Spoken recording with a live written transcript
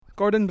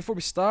Gordon, before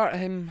we start,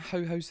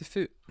 how's the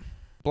foot?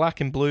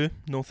 Black and blue,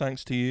 no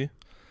thanks to you.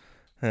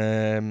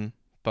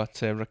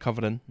 But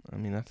recovering. I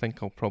mean, I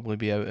think I'll probably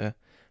be out of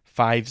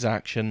fives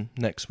action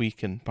next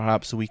week and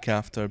perhaps the week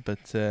after.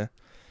 But, it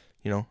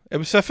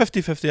was a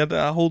 50-50.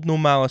 I hold no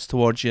malice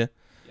towards you.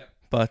 Yep.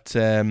 But,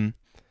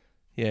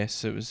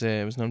 yes, it was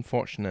an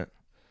unfortunate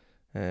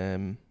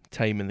time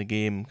in the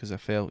game because I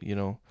felt,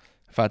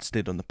 if I'd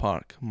stayed on the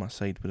park, my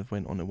side would have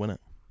went on to win it.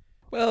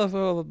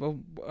 Well,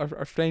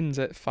 our friends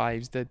at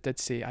Fives did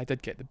say I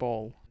did get the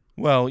ball.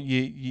 Well,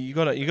 you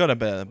got a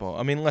bit of the ball.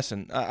 I mean,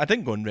 listen, I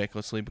didn't go in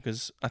recklessly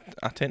because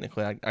I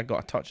technically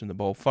got a touch on the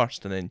ball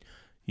first and then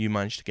you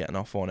managed to get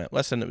enough on it.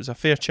 Listen, it was a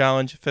fair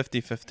challenge,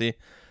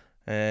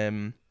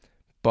 50-50,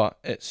 but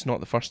it's not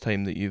the first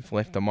time that you've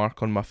left a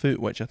mark on my foot,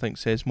 which I think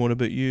says more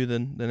about you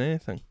than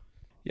anything.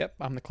 Yep,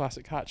 I'm the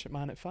classic hatchet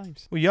man at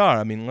Fives. Well, you are.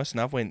 I mean, listen,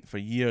 I've went for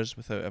years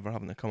without ever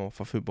having to come off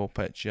a football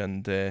pitch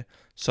and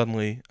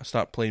suddenly I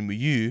start playing with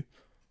you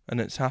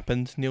and it's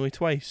happened nearly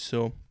twice,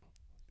 so...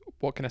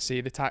 What can I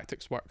say? The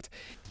tactics worked.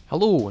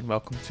 Hello and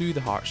welcome to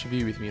the Hearts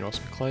Review with me, Ross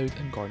McLeod,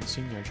 and Gordon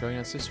Senior. Joining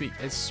us this week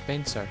is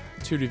Spencer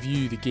to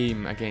review the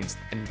game against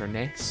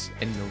Inverness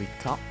in the League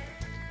Cup,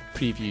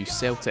 preview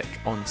Celtic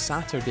on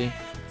Saturday.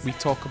 We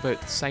talk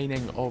about the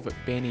signing of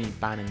Benny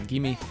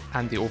Baningime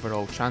and the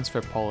overall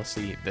transfer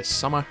policy this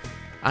summer,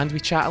 and we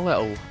chat a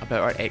little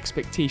about our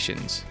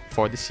expectations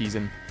for the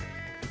season.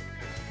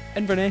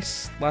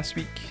 Inverness last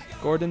week.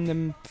 Gordon,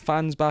 them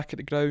fans back at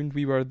the ground,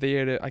 we were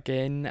there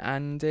again,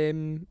 and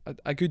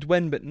a good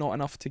win, but not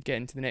enough to get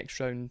into the next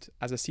round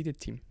as a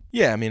seeded team.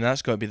 Yeah, I mean,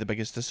 that's got to be the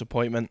biggest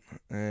disappointment.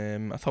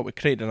 I thought we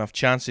created enough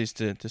chances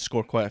to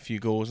score quite a few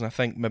goals, and I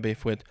think maybe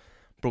if we'd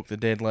broke the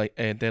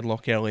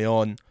deadlock early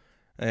on,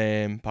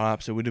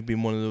 perhaps it would have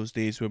been one of those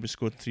days where we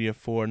scored 3 or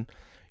 4. And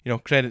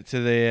credit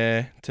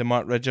to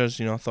Mark Ridgers.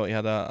 I thought he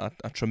had a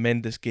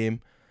tremendous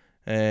game.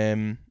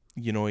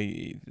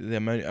 The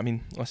amount, I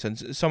mean, listen,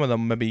 some of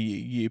them maybe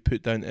you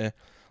put down to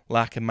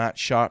lack of match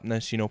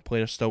sharpness,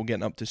 players still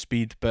getting up to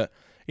speed, but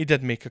he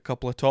did make a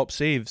couple of top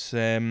saves.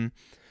 But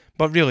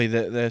really,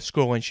 the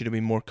scoreline should have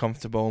been more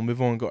comfortable, and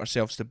we've only got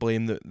ourselves to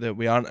blame that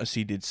we aren't a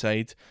seeded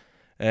side.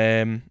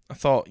 I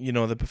thought,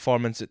 the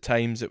performance at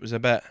times, it was a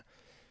bit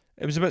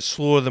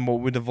slower than what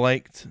we would have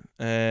liked.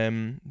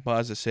 But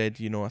as I said,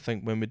 I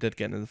think when we did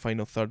get into the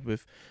final third,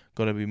 we've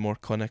got to be more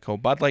clinical.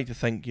 But I'd like to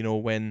think,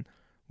 when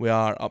we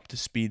are up to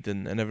speed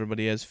and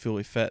everybody is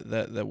fully fit,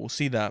 that we'll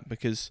see that,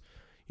 because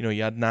you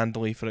had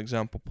Nandali, for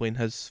example, playing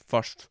his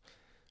first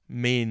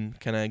main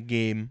kind of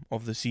game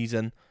of the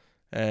season,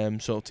 so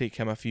it'll take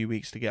him a few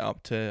weeks to get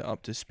up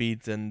to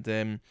speed,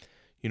 and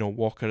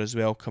Walker as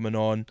well coming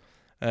on.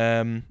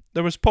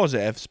 There was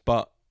positives,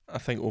 but I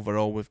think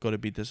overall we've got to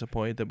be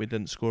disappointed that we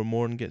didn't score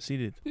more and get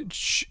seeded.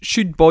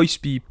 Should Boyce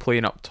be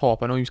playing up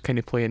top? I know he was kind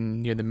of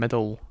playing near the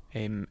middle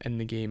in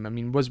the game. I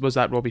mean, was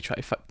that Robbie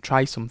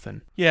try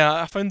something? Yeah,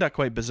 I found that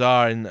quite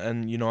bizarre, and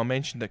I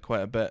mentioned it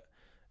quite a bit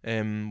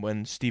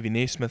when Stevie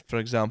Naismith, for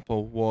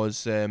example,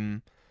 was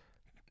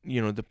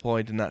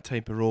deployed in that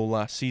type of role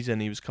last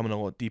season. He was coming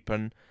a lot deeper,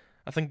 and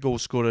I think goal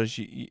scorers,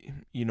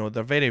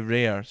 they're very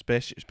rare,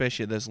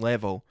 especially at this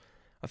level.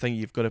 I think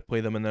you've got to play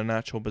them in their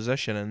natural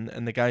position,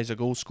 and the guy's a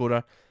goal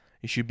scorer.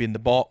 He should be in the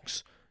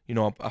box.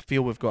 I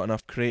feel we've got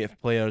enough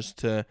creative players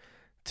to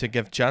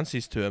give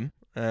chances to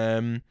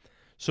him.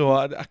 So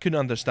I couldn't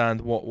understand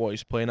what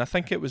he's playing. I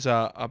think it was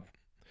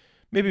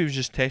maybe he was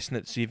just testing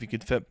it to see if he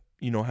could fit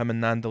him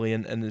and Nandali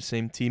in the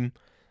same team.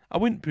 I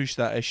wouldn't push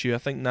that issue. I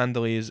think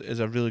Nandali is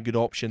a really good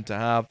option to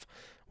have,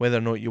 whether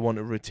or not you want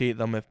to rotate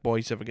them if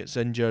Boyce ever gets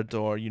injured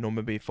or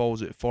maybe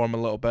falls out of form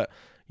a little bit.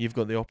 You've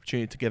got the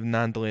opportunity to give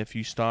Nandali a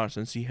few starts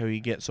and see how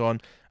he gets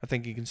on. I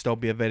think he can still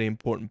be a very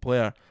important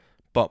player,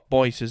 but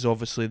Boyce is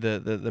obviously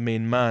the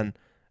main man,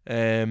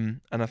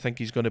 and I think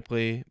he's going to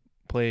play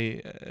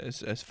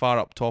as far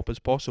up top as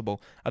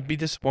possible. I'd be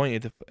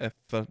disappointed if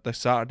this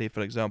Saturday, for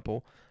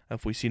example,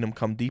 if we seen him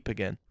come deep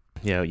again.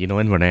 Yeah,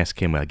 Inverness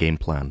came with a game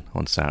plan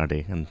on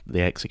Saturday and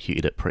they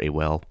executed it pretty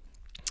well.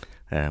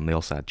 They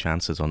also had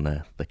chances on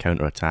the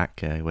counter-attack.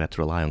 We had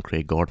to rely on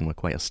Craig Gordon with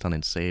quite a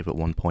stunning save at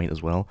one point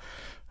as well.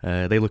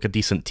 They look a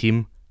decent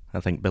team. I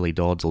think Billy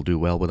Dodds will do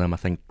well with them. I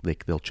think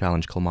they'll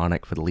challenge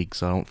Kilmarnock for the league,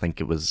 so I don't think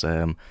it was,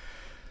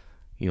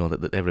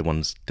 that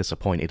everyone's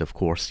disappointed, of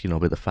course,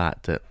 by the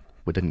fact that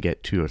we didn't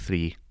get 2 or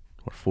 3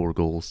 or 4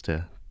 goals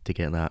to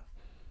get that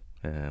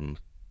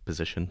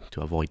position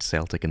to avoid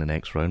Celtic in the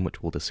next round,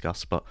 which we'll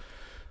discuss. But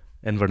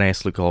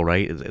Inverness look all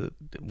right.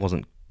 It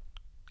wasn't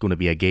going to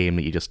be a game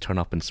that you just turn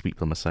up and sweep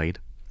them aside.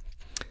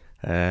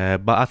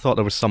 But I thought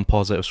there was some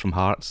positives from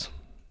Hearts.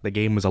 The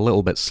game was a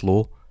little bit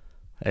slow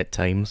at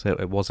times.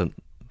 It wasn't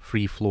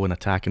free-flowing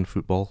attacking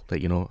football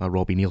that a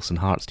Robbie Nielsen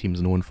Hearts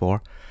team's known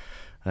for.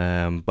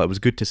 But it was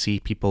good to see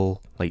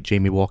people like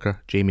Jamie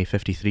Walker,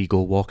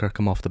 53-goal Walker,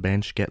 come off the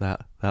bench, get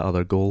that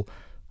other goal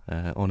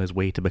on his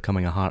way to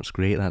becoming a Hearts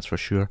great, that's for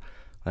sure.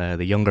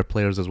 The younger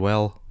players as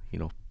well,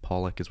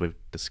 Pollock, as we've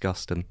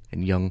discussed, and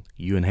young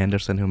Ewan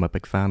Henderson, who I'm a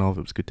big fan of.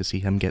 It was good to see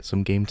him get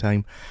some game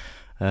time.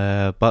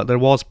 But there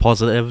was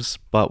positives,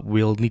 but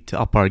we'll need to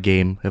up our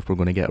game if we're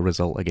going to get a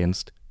result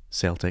against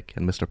Celtic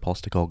and Mr.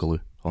 Postecoglou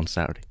on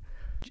Saturday.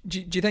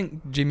 Do you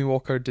think Jamie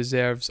Walker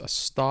deserves a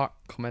start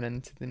coming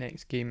into the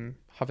next game,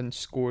 having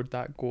scored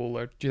that goal,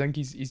 or do you think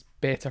he's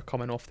better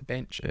coming off the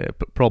bench?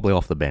 Probably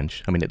off the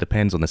bench. I mean, it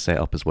depends on the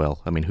setup as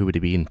well. I mean, who would he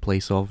be in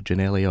place of,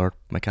 Ginnelly or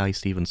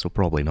Mackay-Stevens? So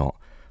probably not.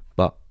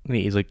 But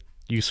he's a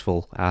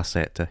useful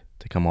asset to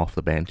come off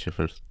the bench if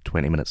there's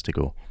 20 minutes to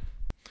go.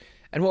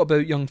 And what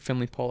about young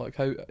Finlay Pollock?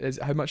 How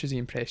much has he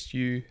impressed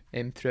you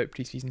throughout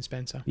pre-season,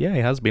 Spencer? Yeah, he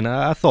has been.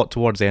 I thought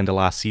towards the end of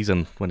last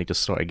season, when he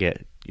just sort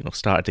of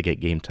started to get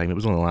game time, it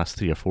was only the last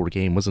 3 or 4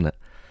 games, wasn't it?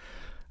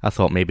 I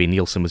thought maybe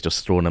Nielsen was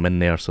just throwing him in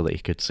there so that he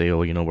could say,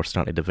 we're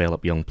starting to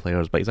develop young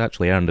players, but he's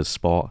actually earned his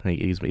spot.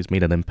 He's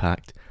made an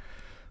impact.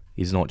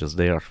 He's not just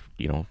there,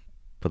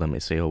 for them to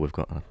say, we've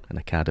got an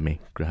academy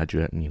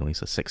graduate and,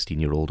 he's a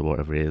 16-year-old or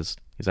whatever he is.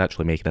 He's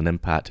actually making an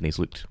impact and he's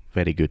looked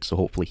very good, so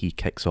hopefully he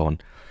kicks on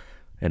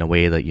in a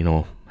way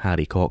that,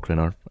 Harry Cochrane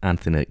or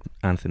Anthony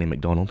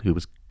McDonald, who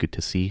was good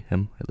to see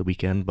him at the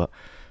weekend, but,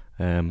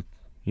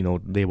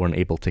 they weren't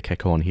able to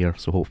kick on here,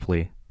 so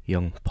hopefully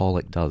young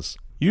Pollock does.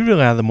 You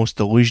really are the most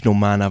delusional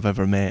man I've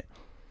ever met,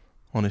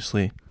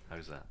 honestly.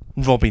 How's that?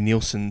 Robbie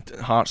Nielsen,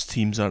 Hearts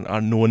teams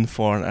are known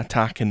for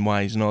attacking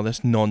wise and all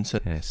this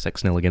nonsense.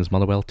 6-0 against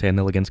Motherwell,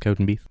 10-0 against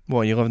Cowdenbeath.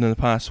 What, you lived in the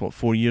past,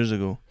 4 years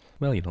ago?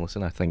 Well,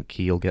 listen, I think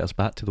he'll get us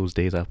back to those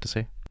days, I have to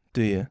say.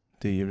 Do you?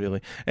 Do you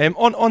really?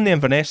 On the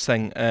Inverness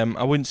thing,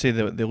 I wouldn't say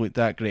that they looked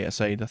that great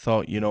aside. I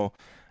thought,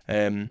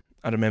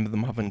 I remember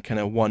them having kind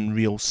of one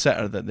real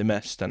sitter that they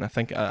missed, and I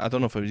think, I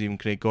don't know if it was even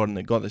Craig Gordon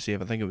that got the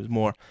save. I think it was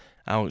more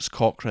Alex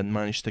Cochrane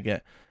managed to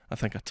get, I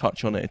think, a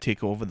touch on it to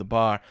take over the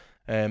bar,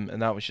 and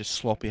that was just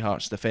sloppy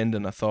Hearts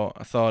defending. I thought,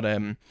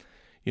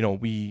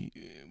 we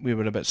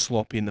were a bit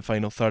sloppy in the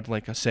final third,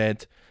 like I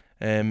said,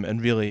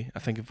 and really, I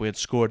think if we had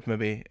scored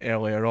maybe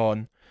earlier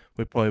on,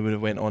 we probably would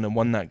have went on and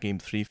won that game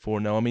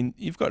 3-4. I mean,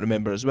 you've got to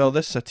remember as well,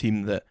 this is a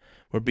team that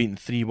were beaten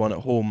 3-1 at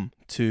home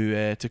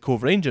to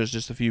Cove Rangers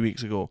just a few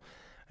weeks ago.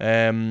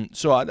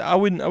 So I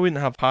wouldn't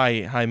have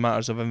high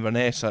matters of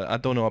Inverness. I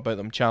don't know about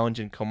them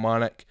challenging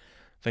Kilmarnock.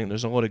 I think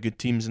there's a lot of good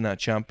teams in that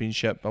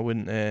championship. I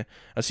wouldn't.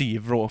 I see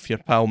you've wrote off your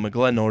pal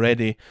McGlynn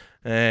already.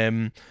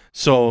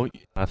 So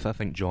I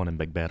think John and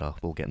Big Better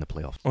will get in the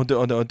playoffs. Oh,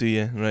 do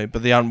you? Right,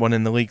 but they aren't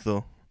winning the league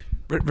though.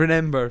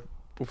 Remember,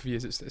 both of you,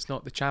 it's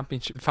not the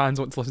championship. Fans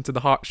want to listen to the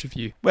Hearts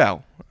review.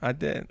 Well, I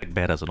did. Big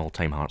Better's an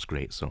all-time Hearts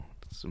great, so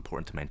it's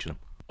important to mention him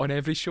on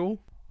every show.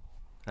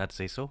 I'd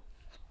say so.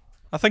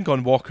 I think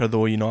on Walker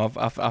though,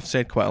 I've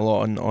said quite a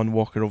lot on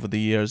Walker over the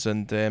years,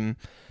 and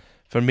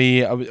for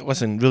me,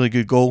 listen, really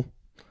good goal,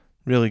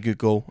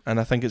 and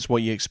I think it's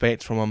what you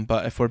expect from him.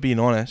 But if we're being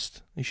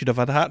honest, he should have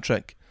had a hat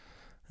trick.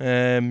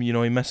 He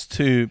missed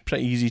 2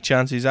 pretty easy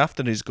chances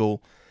after his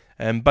goal.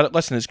 But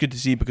listen, it's good to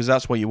see because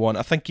that's what you want.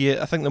 I think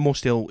the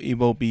most he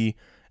will be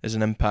is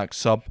an impact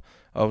sub.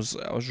 I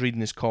was reading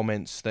his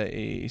comments that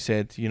he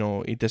said,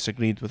 he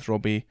disagreed with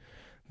Robbie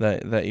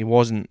that he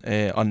wasn't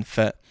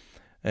unfit.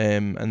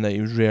 And that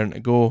he was raring to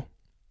go.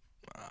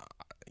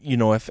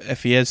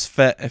 If he is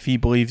fit, if he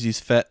believes he's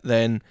fit,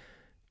 then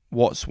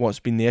what's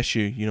been the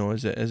issue?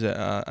 Is it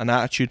an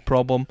attitude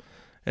problem?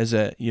 Is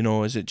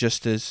it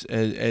just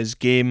his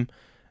game?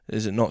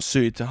 Is it not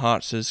suited to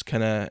Hearts'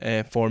 kind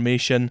of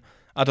formation?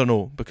 I don't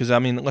know, because I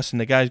mean, listen,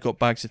 the guy's got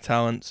bags of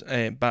talent,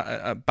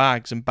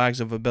 bags and bags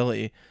of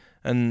ability,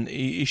 and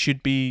he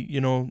should be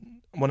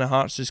one of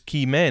Hearts'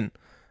 key men.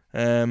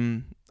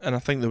 And I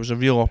think there was a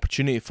real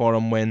opportunity for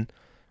him when.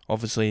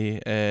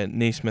 Obviously,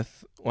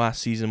 Naismith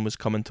last season was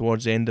coming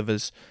towards the end of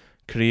his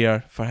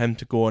career for him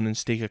to go on and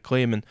stake a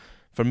claim. And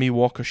for me,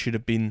 Walker should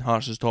have been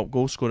Hearts' top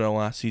goal scorer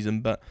last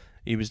season, but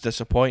he was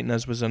disappointing,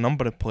 as was a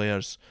number of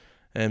players.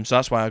 So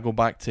that's why I go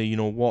back to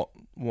what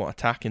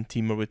attacking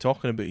team are we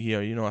talking about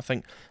here? I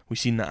think we've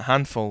seen that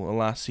handful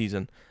last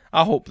season.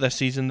 I hope this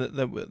season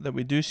that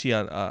we do see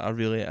a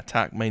really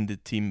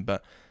attack-minded team,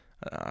 but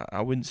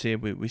I wouldn't say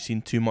we've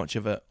seen too much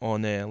of it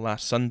on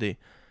last Sunday.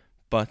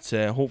 But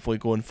hopefully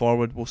going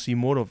forward, we'll see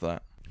more of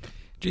that.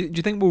 Do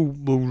you think we'll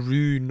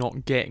rue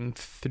not getting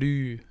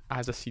through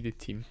as a seeded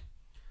team?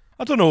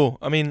 I don't know.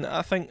 I mean,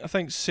 I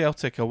think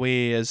Celtic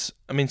away is.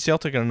 I mean,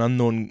 Celtic are an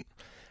unknown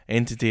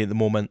entity at the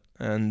moment,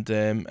 and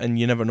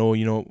you never know.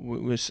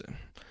 They've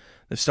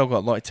still got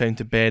a lot of time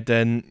to bed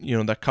in.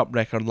 Their cup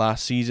record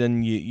last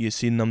season. You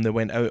seen them. They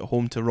went out at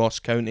home to Ross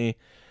County.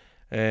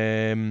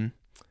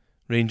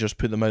 Rangers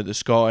put them out the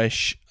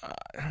Scottish.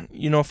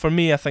 For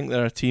me, I think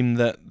they're a team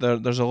that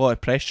there's a lot of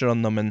pressure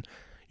on them, and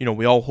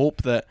we all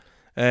hope that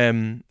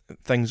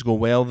things go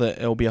well, that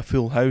it'll be a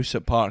full house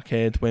at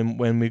Parkhead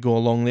when we go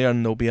along there,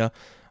 and there'll be a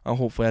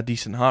hopefully a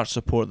decent Hearts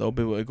support that'll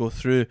be able to go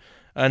through,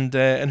 and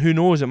who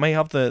knows, it might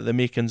have the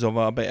makings of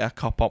a bit of a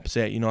cup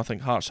upset. I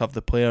think Hearts have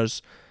the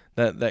players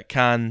that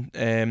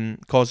can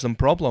cause them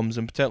problems,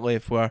 and particularly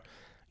if we're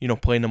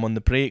playing them on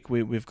the break,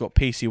 we've got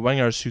pacey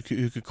wingers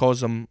who could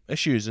cause them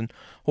issues, and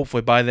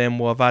hopefully by then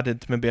we'll have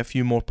added maybe a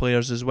few more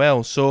players as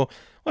well. So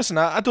listen,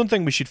 I don't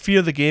think we should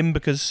fear the game,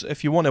 because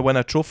if you want to win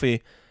a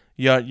trophy,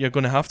 you're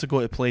going to have to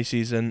go to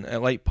places and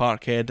like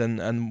Parkhead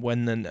and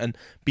win and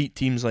beat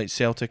teams like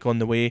Celtic on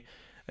the way.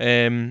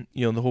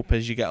 The hope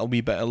is you get a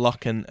wee bit of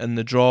luck in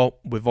the draw.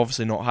 We've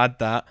obviously not had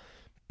that,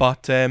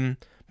 but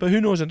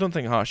who knows? I don't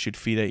think Hearts should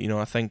fear it.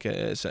 I think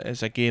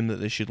it's a game that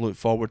they should look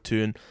forward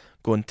to and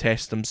go and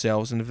test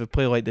themselves. And if they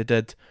play like they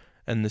did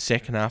in the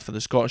second half of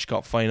the Scottish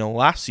Cup final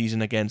last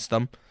season against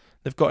them,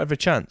 they've got every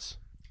chance.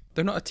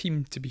 They're not a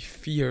team to be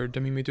feared. I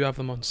mean, we do have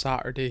them on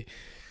Saturday.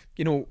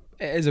 It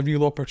is a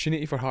real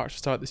opportunity for Hearts to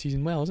start the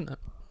season well, isn't it?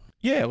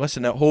 Yeah,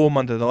 listen, at home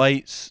under the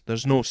lights,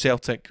 there's no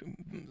Celtic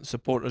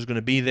supporters going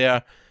to be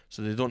there,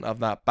 so they don't have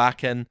that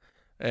backing.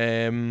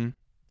 Listen,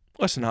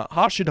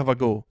 Hearts should have a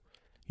go.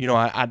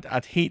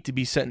 I'd hate to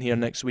be sitting here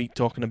next week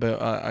talking about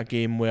a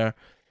game where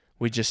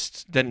we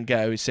just didn't get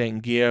out of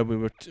second gear. We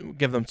were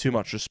give them too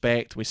much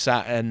respect. We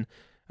sat in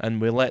and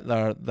we let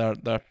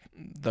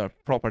their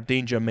proper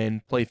danger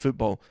men play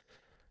football.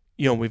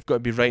 We've got to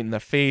be right in their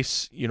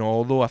face.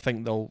 Although I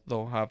think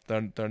they'll have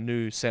their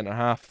new centre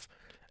half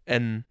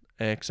in,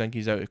 because I think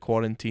he's out of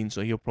quarantine,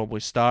 so he'll probably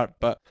start.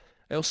 But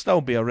it'll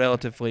still be a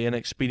relatively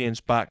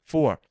inexperienced back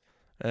four.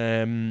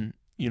 And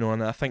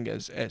I think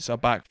it's a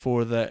back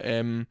four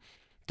that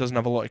doesn't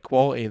have a lot of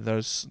quality.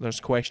 There's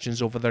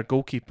questions over their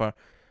goalkeeper.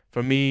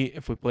 For me,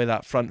 if we play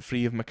that front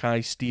three of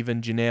Mackay, Stephen,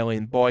 Ginnelly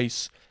and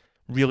Boyce,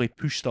 really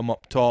push them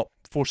up top,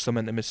 force them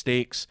into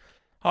mistakes,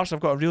 Hearts have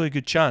got a really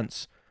good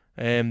chance.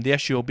 The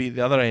issue will be at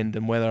the other end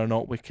and whether or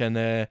not we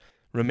can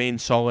remain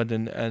solid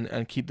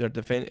and keep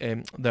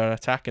their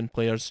attacking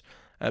players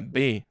at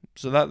bay.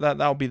 So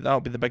that'll be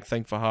the big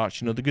thing for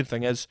Hearts. The good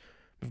thing is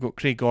we've got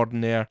Craig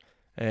Gordon there.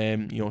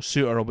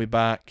 Suter will be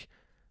back.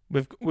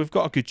 We've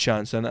got a good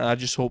chance, and I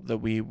just hope that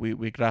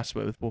we grasp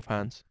it with both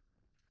hands.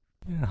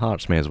 Yeah,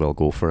 Hearts may as well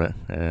go for it.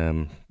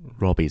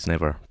 Robbie's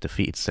never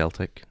defeated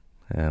Celtic,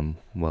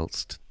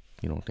 whilst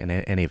in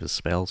any of his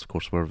spells. Of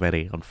course, we're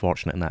very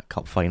unfortunate in that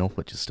cup final,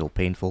 which is still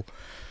painful.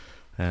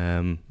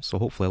 So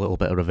hopefully a little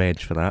bit of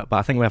revenge for that. But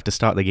I think we have to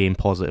start the game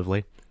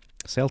positively.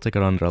 Celtic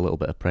are under a little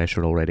bit of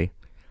pressure already,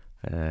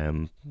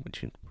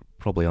 which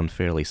probably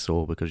unfairly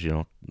so, because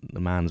the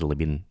man's only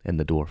been in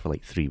the door for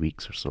like 3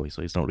 weeks or so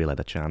he's not really had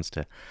a chance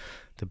to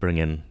bring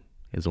in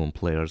his own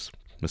players,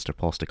 Mr.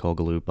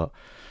 Postecoglou. But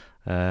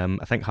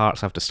I think Hearts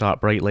have to start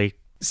brightly.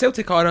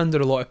 Celtic are under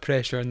a lot of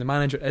pressure, and the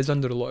manager is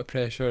under a lot of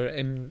pressure.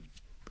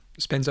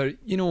 Spencer,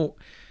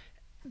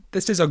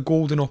 this is a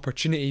golden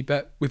opportunity,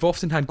 but we've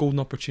often had golden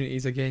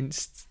opportunities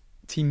against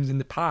teams in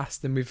the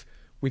past, and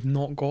we've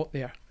not got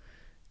there.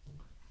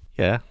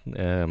 Yeah,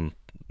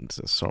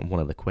 it's sort of one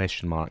of the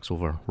question marks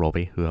over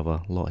Robbie, who have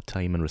a lot of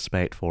time and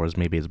respect for, is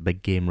maybe his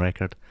big game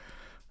record.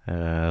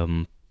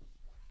 I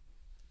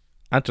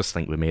just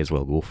think we may as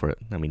well go for it.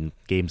 I mean,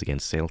 games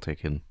against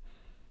Celtic and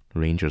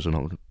Rangers are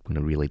not going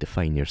to really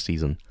define your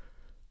season.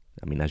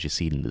 I mean, as you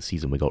see in the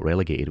season we got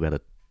relegated, we had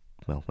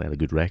a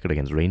good record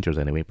against Rangers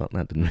anyway, but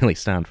that didn't really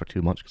stand for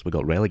too much because we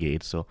got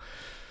relegated. So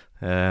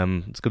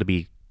it's going to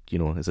be,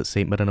 is it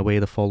St Mirren away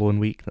the following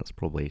week? That's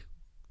probably,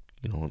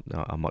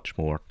 a much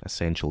more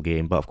essential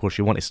game. But of course,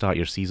 you want to start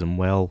your season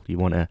well. You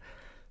want to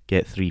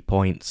get 3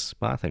 points.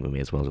 But I think we may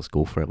as well just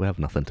go for it. We have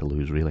nothing to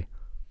lose, really.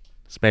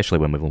 Especially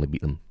when we've only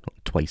beat them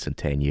twice in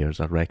 10 years.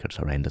 Our record's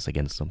horrendous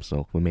against them,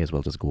 so we may as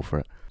well just go for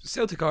it.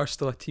 Celtic are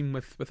still a team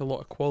with a lot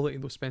of quality,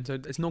 though, Spencer.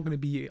 It's not going to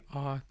be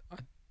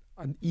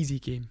an easy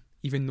game,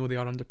 even though they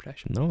are under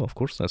pressure. No, of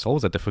course, that's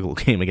always a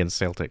difficult game against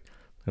Celtic.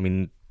 I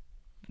mean,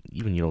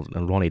 even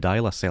a Ronnie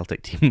Dyla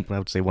Celtic team, I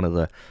would say one of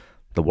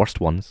the worst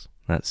ones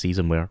that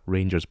season, where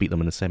Rangers beat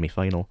them in the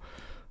semi-final.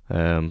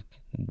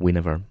 We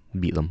never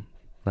beat them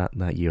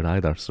that year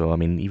either. So I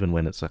mean, even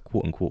when it's a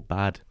quote-unquote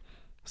bad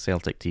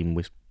Celtic team,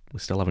 we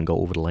still haven't got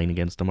over the line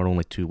against them. Our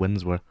only 2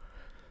 wins were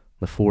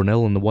the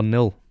 4-0 and the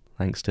 1-0,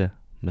 thanks to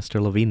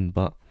Mr. Levine.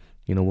 But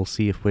we'll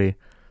see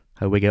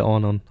how we get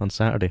on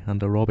Saturday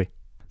under Robbie.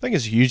 I think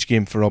it's a huge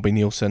game for Robbie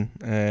Nielsen.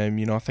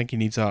 I think he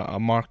needs a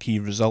marquee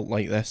result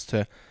like this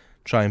to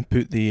try and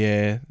put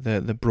the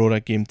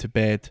Brora game to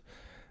bed.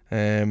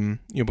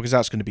 Because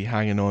that's going to be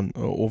hanging on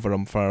over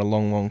him for a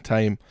long, long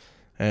time.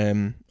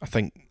 I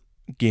think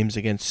games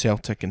against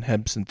Celtic and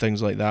Hibs and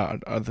things like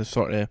that are the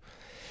sort of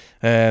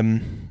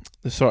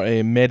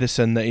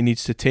medicine that he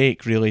needs to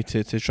take, really,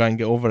 to try and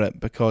get over it.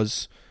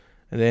 Because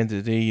at the end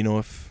of the day,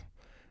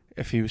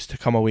 if he was to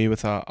come away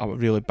with a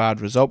really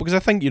bad result, because I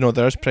think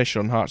there is pressure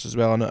on Hearts as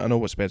well. I know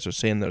what Spencer's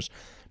saying. There's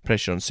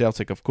pressure on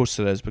Celtic, of course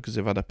there is, because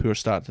they've had a poor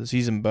start to the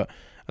season. But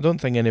I don't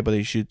think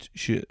anybody should.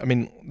 I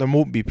mean, there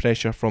won't be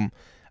pressure from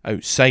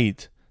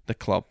outside the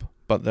club,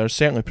 but there's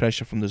certainly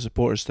pressure from the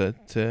supporters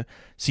to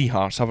see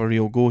Hearts have a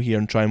real go here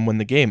and try and win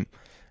the game.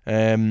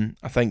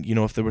 I think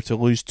if they were to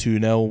lose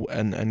 2-0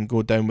 and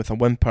go down with a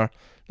whimper,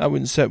 that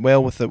wouldn't sit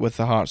well with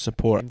the Hearts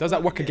support. Does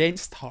that work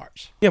against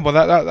Hearts? Yeah, well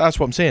that's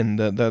what I'm saying.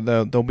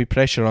 There'll be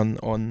pressure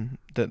on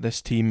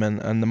this team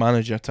and the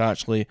manager to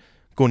actually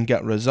go and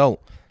get a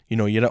result.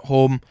 You're at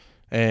home.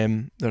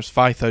 There's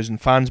 5,000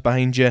 fans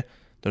behind you.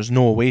 There's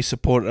no away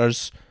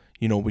supporters.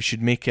 We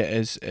should make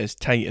it as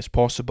tight as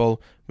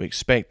possible. We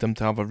expect them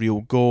to have a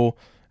real go.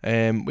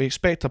 We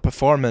expect a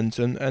performance,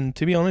 and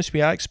to be honest,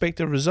 I expect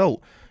a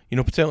result.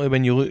 Particularly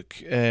when you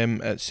look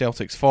at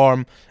Celtic's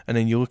form, and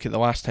then you look at the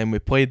last time we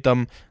played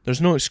them,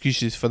 there's no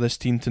excuses for this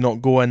team to not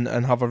go in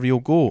and have a real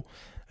go.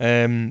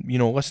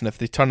 Listen, if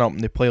they turn up and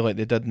they play like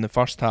they did in the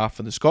first half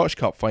of the Scottish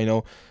Cup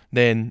final,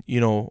 then,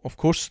 of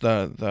course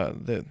they'll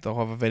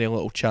have a very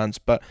little chance.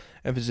 But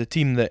if it's a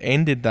team that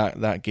ended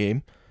that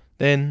game,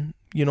 then,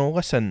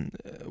 listen,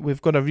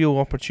 we've got a real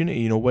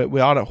opportunity.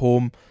 We are at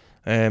home.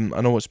 I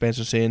know what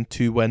Spencer's saying,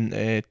 2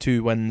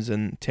 wins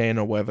in 10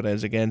 or whatever it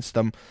is against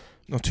them.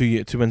 No,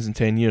 2 wins in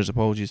 10 years,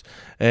 apologies.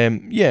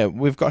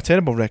 We've got a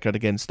terrible record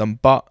against them,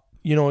 but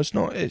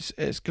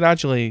it's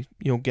gradually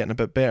getting a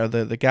bit better.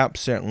 The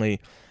gap's certainly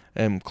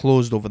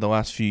closed over the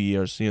last few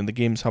years. The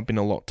games have been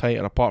a lot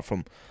tighter, apart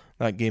from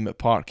that game at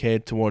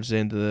Parkhead towards the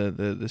end of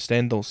the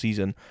Stendhal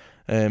season.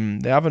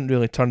 They haven't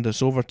really turned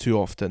us over too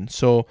often.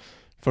 So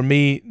for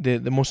me, the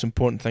most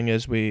important thing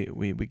is we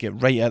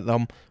get right at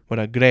them. We're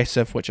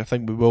aggressive, which I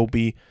think we will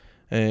be.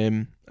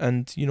 And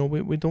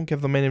we don't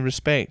give them any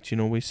respect.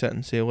 We sit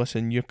and say,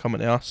 listen, you're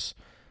coming to us,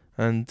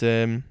 but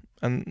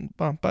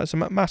it's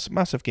a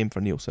massive game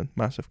for Nielsen,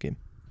 massive game.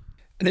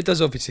 And it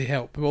does obviously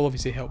help. It will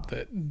obviously help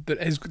that there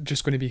is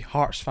just going to be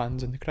Hearts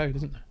fans in the crowd,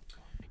 isn't there?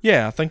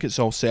 Yeah, I think it's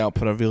all set up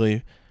for a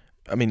really,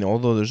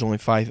 although there's only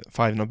five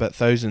and a bit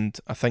thousand,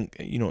 I think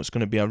it's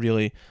going to be a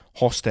really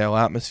hostile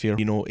atmosphere.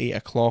 8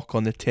 o'clock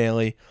on the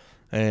telly.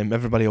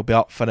 Everybody will be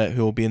up for it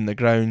who will be in the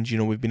ground.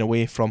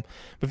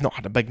 We've not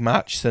had a big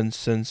match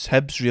since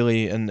Hibs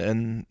really in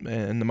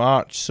the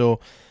March, so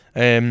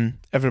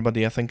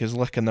everybody I think is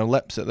licking their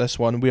lips at this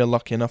one. We're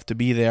lucky enough to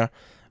be there,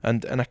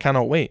 and I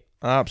cannot wait.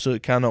 I absolutely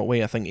cannot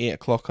wait. I think 8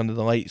 o'clock under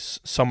the lights,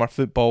 summer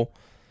football,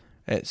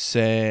 it's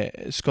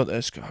got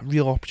a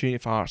real opportunity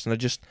for Hearts,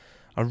 and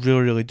I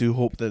really do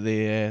hope that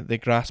they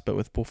grasp it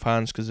with both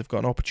hands, because they've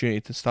got an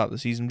opportunity to start the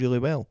season really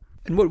well.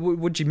 And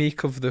what do you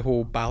make of the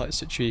whole ballot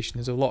situation?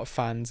 There's a lot of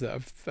fans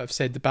that have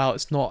said the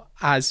ballot's not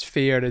as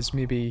fair as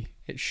maybe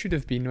it should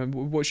have been.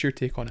 What's your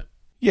take on it?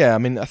 Yeah,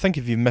 I think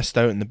if you've missed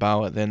out on the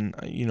ballot, then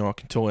I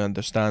can totally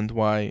understand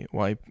why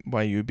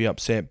you would be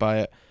upset by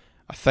it.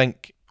 I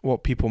think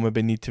what people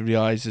maybe need to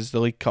realise is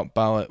the League Cup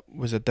ballot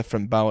was a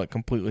different ballot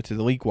completely to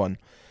the League One.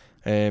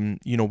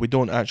 We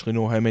don't actually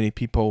know how many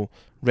people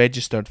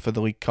registered for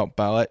the League Cup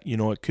ballot.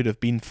 It could have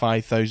been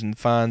 5,000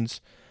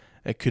 fans.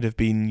 It could have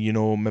been,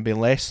 maybe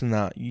less than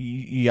that.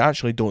 You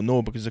actually don't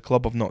know, because the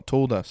club have not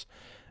told us.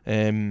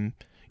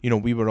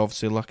 We were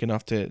obviously lucky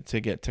enough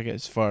to get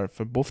tickets for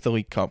both the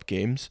League Cup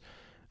games,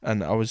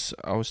 and I was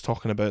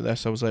talking about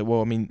this. I was like,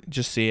 well,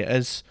 just say it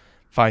is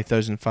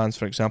 5,000 fans,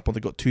 for example. They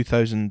got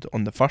 2,000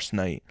 on the first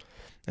night,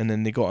 and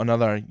then they got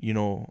another,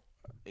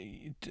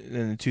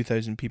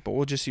 2,000 people.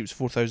 We'll just see it was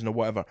 4,000 or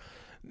whatever.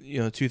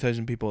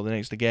 2,000 people the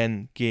next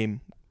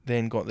game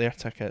then got their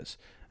tickets.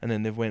 And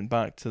then they've went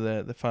back to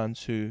the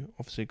fans who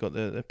obviously got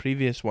the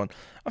previous one.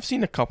 I've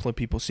seen a couple of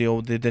people say,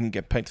 they didn't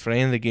get picked for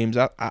any of the games.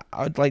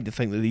 I'd like to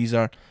think that these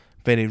are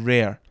very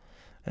rare.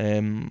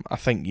 I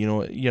think,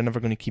 you're never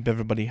going to keep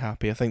everybody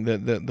happy. I think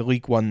that the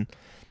League One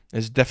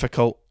is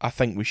difficult. I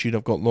think we should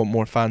have got a lot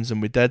more fans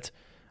than we did.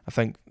 I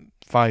think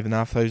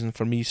 5,500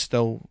 for me is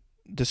still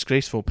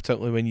disgraceful,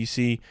 particularly when you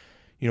see,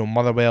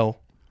 Motherwell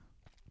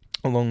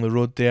along the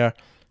road there,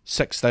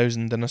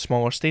 6,000 in a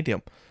smaller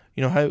stadium.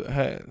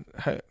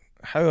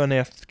 How on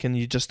earth can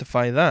you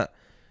justify that?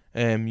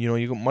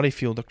 You got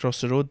Murrayfield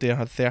across the road there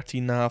had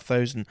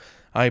 13,500,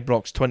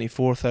 Ibrox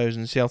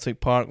 24,000, Celtic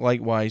Park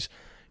likewise.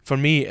 For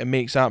me, it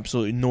makes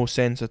absolutely no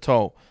sense at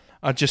all.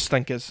 I just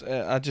think it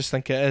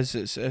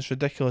is. It's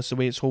ridiculous the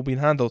way it's all been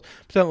handled,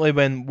 particularly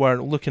when we're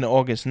looking at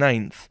August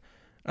 9th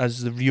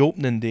as the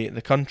reopening date of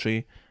the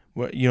country,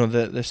 where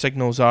the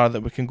signals are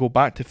that we can go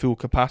back to full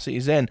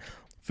capacities. Then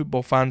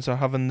football fans are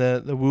having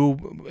the wool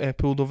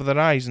pulled over their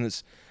eyes, and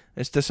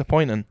it's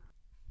disappointing.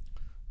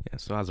 Yeah,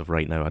 so as of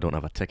right now, I don't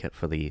have a ticket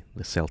for the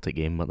Celtic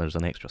game, but there's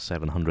an extra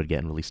 700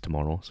 getting released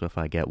tomorrow. So if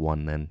I get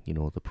one, then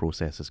the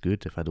process is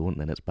good. If I don't,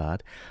 then it's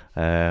bad.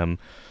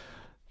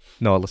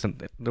 No,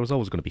 listen, there was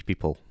always going to be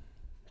people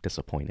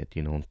disappointed.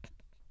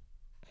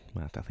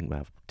 I think we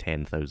have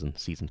 10,000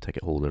 season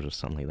ticket holders or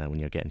something like that. When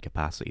you're getting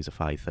capacities of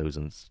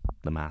 5,000,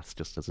 the maths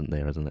just isn't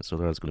there, isn't it? So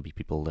there's going to be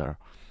people that are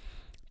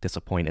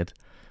disappointed.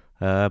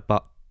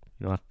 But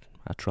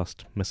I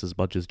trust Mrs.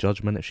 Budge's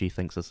judgment. If she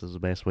thinks this is the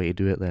best way to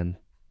do it, then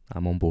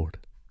I'm on board.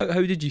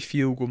 How did you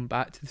feel going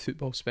back to the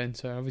football,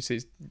 Spencer?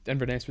 Obviously,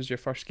 Inverness was your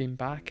first game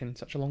back in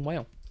such a long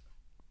while.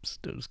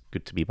 It was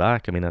good to be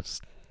back.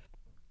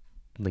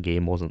 The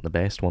game wasn't the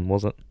best one,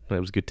 was it? It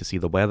was good to see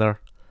the weather.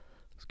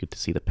 It was good to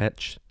see the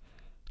pitch.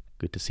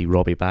 Good to see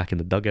Robbie back in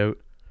the dugout.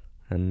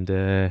 And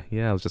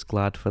I was just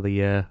glad for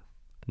the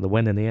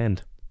win in the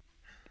end.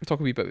 We'll talk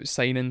a wee bit about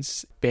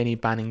signings. Benny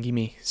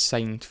Baningime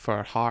signed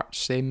for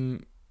Hearts.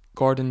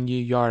 Gordon,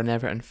 you are an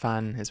Everton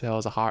fan as well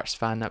as a Hearts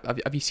fan.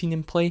 Have you seen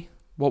him play?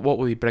 What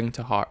will he bring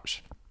to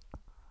Hearts?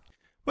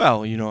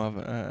 Well,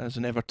 as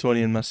an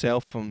Evertonian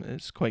myself,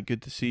 it's quite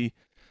good to see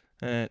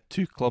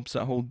two clubs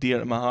that hold dear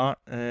to my heart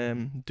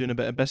doing a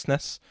bit of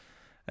business.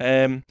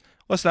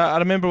 Listen, I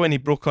remember when he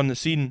broke on the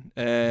scene.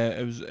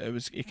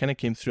 He kind of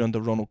came through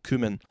under Ronald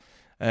Koeman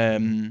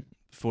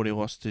before he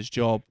lost his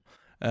job,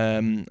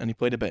 and he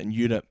played a bit in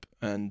Europe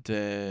and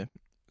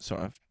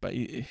But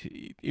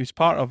he was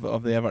part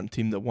of the Everton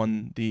team that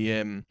won the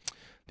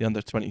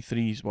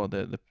under-23s, well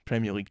the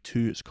Premier League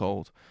 2 it's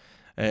called.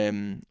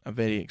 A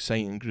very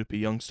exciting group of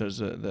youngsters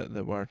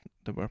that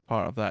were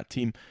part of that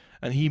team,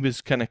 and he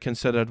was kind of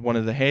considered one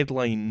of the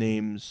headline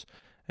names.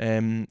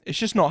 It's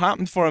just not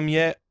happened for him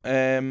yet.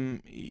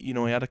 He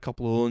had a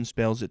couple of loan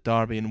spells at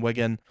Derby and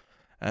Wigan,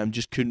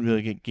 just couldn't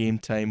really get game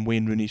time.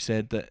 Wayne Rooney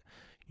said that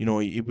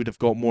he would have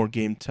got more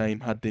game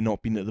time had they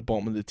not been at the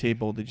bottom of the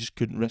table. They just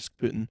couldn't risk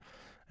putting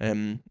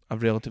a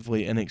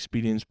relatively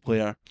inexperienced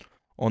player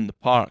on the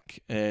park,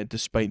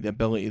 despite the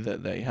ability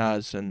that he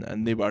has,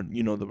 and they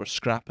were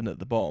scrapping at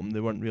the bottom.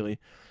 They weren't really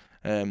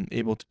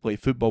able to play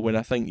football. When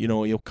I think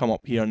he'll come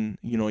up here and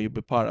he'll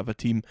be part of a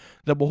team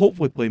that will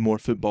hopefully play more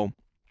football,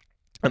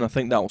 and I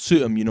think that'll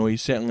suit him.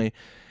 He's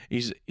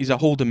a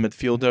holding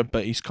midfielder,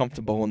 but he's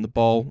comfortable on the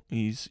ball.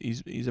 He's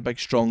a big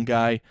strong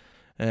guy,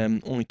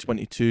 only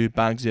 22,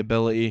 bags the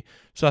ability.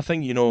 So I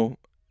think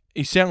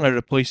he's certainly a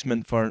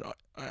replacement for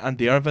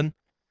Andy Irvine.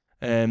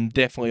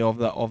 Definitely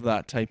of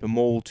that type of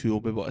mould who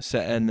will be able to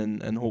sit in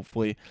and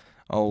hopefully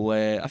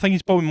I think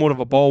he's probably more of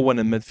a ball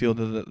winning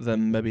midfielder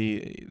than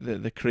maybe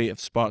the creative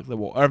spark that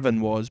what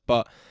Irvine was,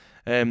 but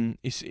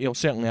he'll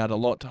certainly add a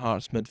lot to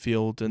Hearts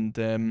midfield,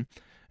 and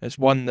it's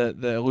one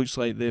that it looks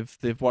like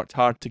they've worked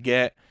hard to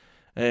get.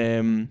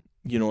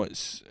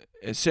 It's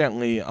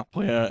certainly a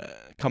player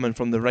coming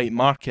from the right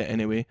market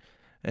anyway,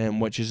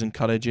 which is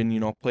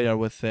encouraging. A player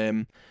with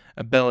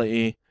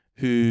ability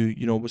who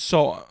was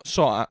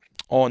sought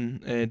on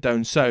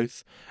down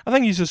south. I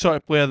think he's the sort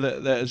of player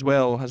that as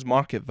well has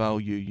market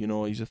value.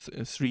 He's a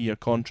 3-year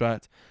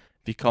contract.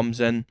 If he comes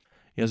in,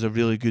 he has a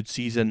really good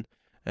season.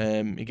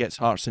 He gets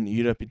Hearts into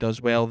Europe. He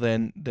does well.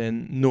 Then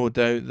no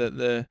doubt that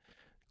the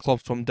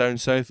clubs from down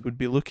south would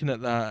be looking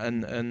at that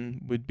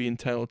and would be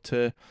entitled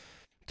to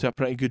a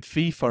pretty good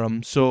fee for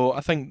him. So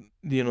I think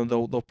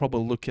they'll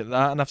probably look at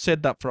that. And I've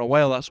said that for a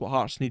while. That's what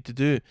Hearts need to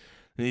do.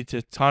 They need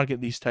to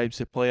target these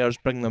types of players,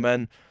 bring them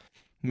in,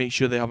 make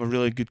sure they have a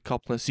really good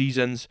couple of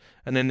seasons,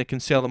 and then they can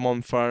sell them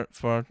on for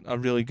a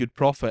really good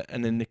profit,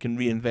 and then they can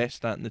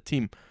reinvest that in the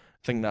team.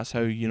 I think that's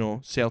how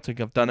Celtic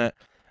have done it.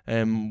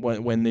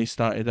 When they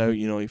started out,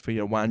 for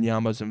your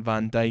Wanyamas and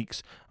Van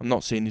Dijks. I'm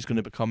not saying he's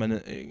going to come in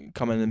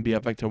and be a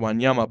Victor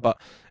Wanyama,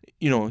 but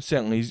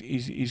certainly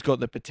he's got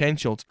the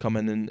potential to come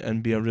in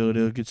and be a really,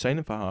 really good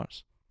signing for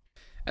Hearts.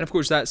 And of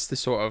course, that's the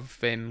sort of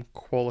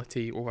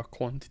quality over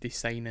quantity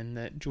signing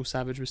that Joe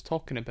Savage was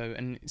talking about,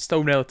 and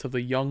still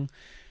relatively young.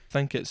 I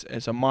think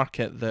it's a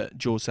market that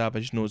Joe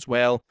Savage knows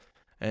well.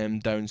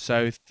 Down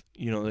south,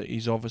 that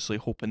he's obviously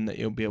hoping that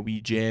he'll be a wee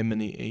gem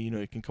and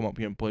he can come up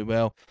here and play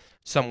well.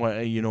 Somewhere,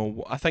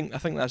 I think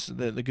that's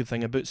the good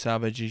thing about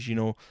Savage is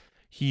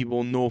he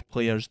will know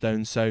players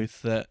down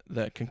south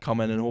that can come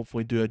in and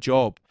hopefully do a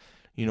job.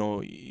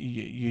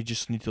 You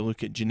just need to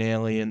look at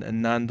Ginelli and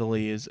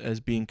Nandali as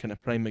being kind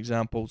of prime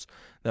examples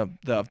that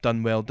have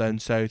done well down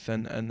south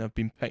and have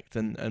been picked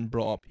and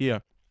brought up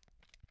here.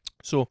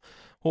 So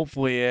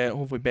hopefully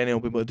Benny will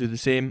be able to do the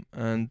same,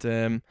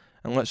 and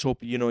let's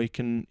hope he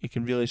can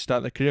really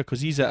start the career,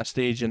 because he's at a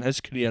stage in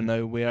his career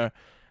now where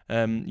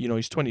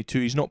he's 22.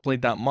 He's not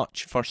played that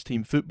much first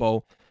team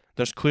football.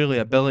 There's clearly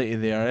ability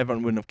there.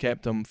 Everton wouldn't have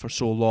kept him for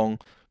so long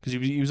because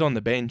he was on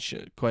the bench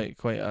quite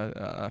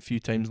a few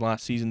times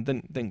last season.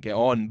 Didn't get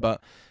on,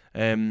 but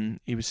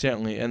he was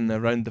certainly in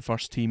around the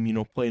first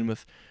team. Playing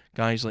with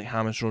guys like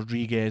James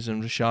Rodriguez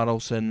and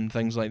Richarlison and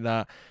things like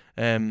that.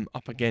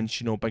 Up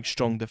against big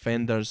strong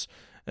defenders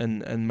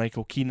and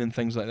Michael Keane and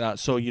things like that.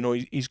 So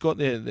he's got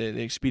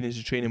the experience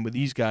of training with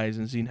these guys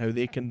and seeing how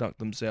they conduct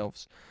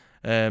themselves.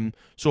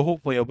 So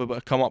hopefully he'll be able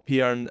to come up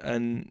here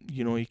and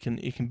he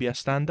can be a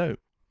standout.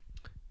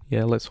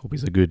 Yeah, let's hope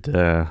he's a good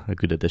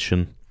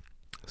addition.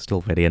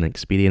 Still very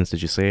inexperienced,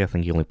 as you say. I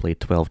think he only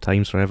played 12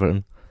 times for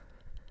Everton.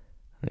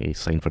 He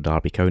signed for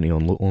Derby County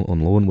on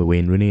loan with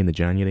Wayne Rooney in the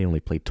January. Only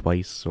played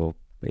twice, so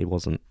he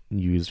wasn't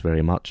used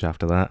very much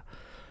after that.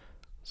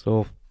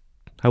 So,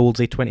 how old's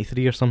he?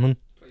 23 or something?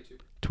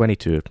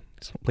 22.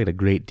 He's not played a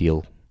great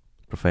deal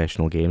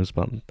professional games,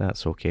 but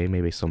that's okay.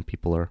 Maybe some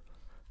people are,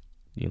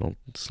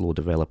 slow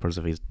developers.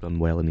 If he's done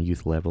well in the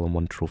youth level and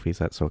won trophies,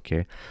 that's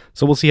okay.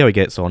 So we'll see how he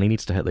gets on. He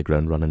needs to hit the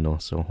ground running though,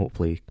 so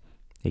hopefully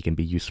he can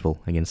be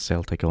useful against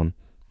Celtic on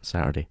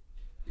Saturday.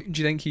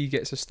 Do you think he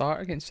gets a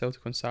start against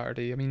Celtic on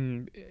Saturday? I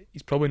mean,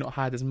 he's probably not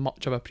had as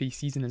much of a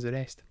pre-season as the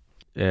rest.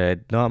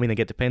 No, I mean,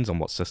 it depends on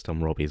what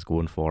system Robbie's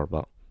going for,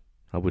 but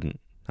I wouldn't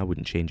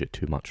change it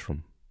too much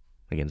from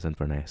against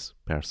Inverness,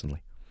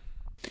 personally.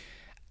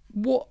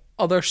 What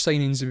other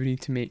signings do we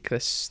need to make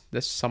this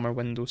summer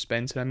window,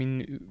 Spencer? I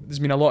mean, there's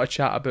been a lot of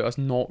chat about us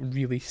not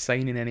really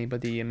signing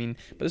anybody. I mean,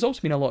 but there's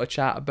also been a lot of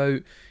chat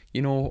about,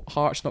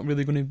 Hearts not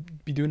really going to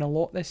be doing a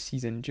lot this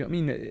season. Do you know what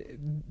I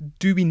mean?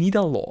 Do we need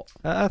a lot?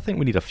 I think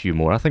we need a few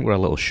more. I think we're a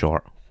little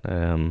short.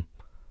 To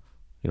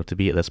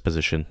be at this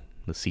position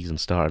the season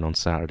starting on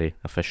Saturday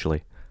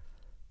officially,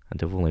 and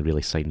they've only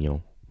really signed,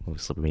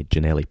 obviously we made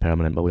Ginelli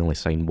permanent, but we only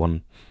signed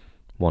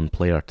one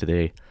player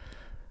today.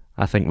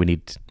 I think we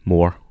need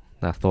more.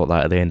 I thought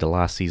that at the end of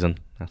last season.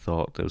 I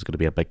thought it was going to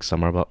be a big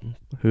summer, but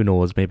who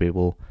knows, maybe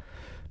we'll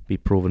be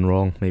proven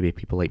wrong. Maybe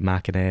people like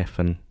McInnes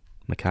and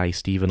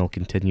Mackay-Steven will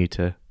continue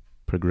to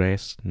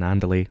progress.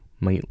 Nandali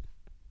might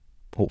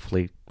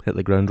hopefully hit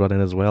the ground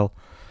running as well.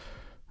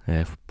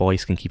 If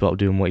Boyce can keep up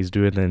doing what he's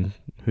doing, then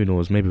who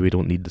knows, maybe we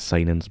don't need the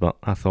signings, but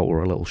I thought we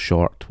were a little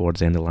short towards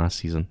the end of last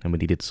season and we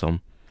needed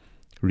some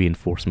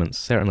reinforcements,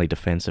 certainly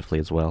defensively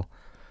as well.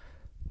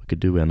 We could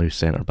do with a new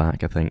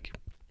centre-back, I think.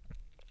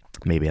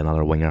 Maybe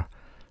another winger.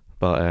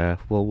 But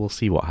we'll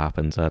see what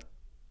happens. I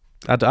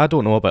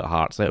don't know about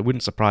Hearts. It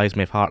wouldn't surprise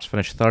me if Hearts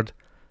finished third.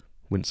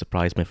 Wouldn't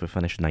surprise me if we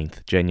finished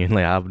ninth.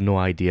 Genuinely, I have no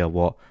idea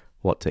what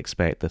to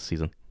expect this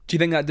season. Do you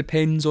think that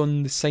depends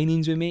on the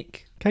signings we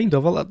make? Kind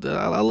of, a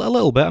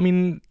little bit. I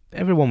mean,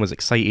 everyone was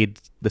excited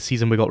the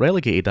season we got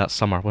relegated that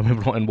summer when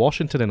we brought in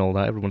Washington and all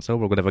that. Everyone said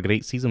we're going to have a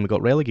great season. We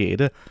got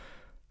relegated.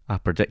 I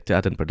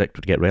didn't predict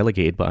we'd get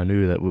relegated, but I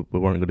knew that we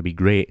weren't going to be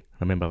great. I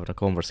remember having a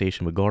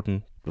conversation with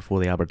Gordon before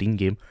the Aberdeen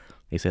game.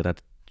 He said I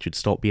should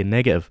stop being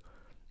negative.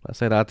 I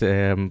said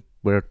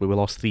we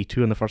lost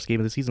 3-2 in the first game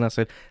of the season. I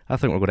said, I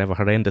think we're going to have a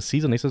horrendous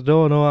season. He says,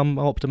 no, I'm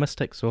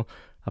optimistic. So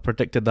I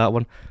predicted that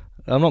one.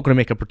 I'm not going to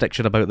make a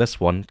prediction about this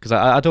one because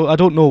I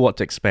don't know what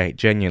to expect.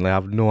 Genuinely, I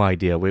have no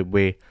idea.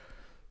 We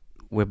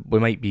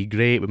might be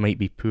great, we might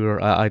be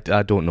poor. I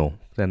don't know.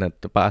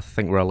 But I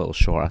think we're a little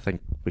short. I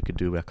think we could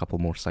do with a couple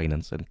more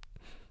signings in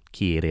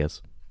key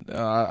areas.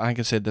 I think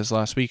I said this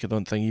last week. I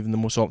don't think even the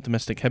most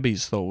optimistic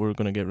Hibbies thought we were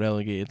going to get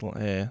relegated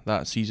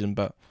that season,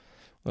 but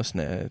listen,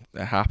 it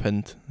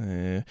happened.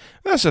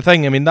 That's the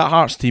thing. I mean, that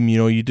Hearts team,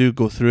 you do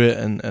go through it,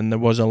 and there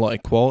was a lot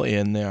of quality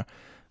in there,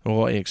 a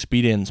lot of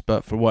experience,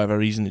 but for whatever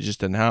reason, it just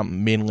didn't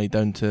happen. Mainly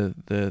down to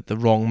the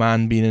wrong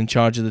man being in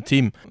charge of the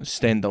team.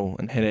 Stendhal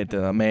inherited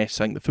a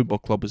mess. I think the football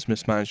club was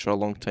mismanaged for a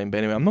long time. But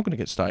anyway, I'm not going to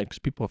get started because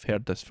people have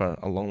heard this for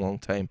a long, long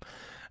time.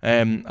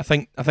 I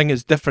think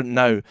it's different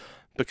now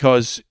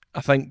because I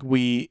think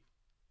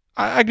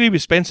I agree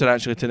with Spencer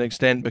actually to an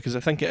extent, because I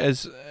think it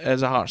is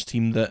a Hearts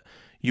team that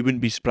you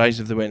wouldn't be surprised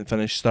if they went and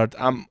finished third.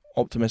 I'm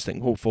optimistic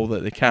and hopeful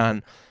that they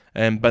can,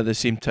 but at the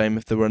same time,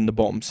 if they were in the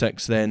bottom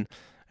six, then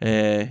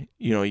it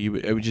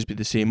would just be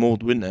the same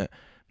old, wouldn't it?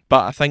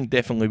 But I think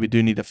definitely we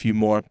do need a few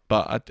more.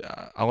 But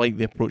I like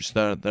the approach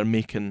they're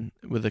making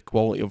with the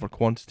quality over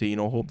quantity. I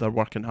hope they're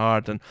working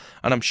hard, and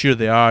I'm sure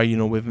they are.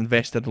 We've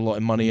invested a lot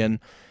of money in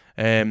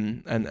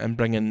and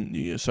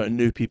bringing sort of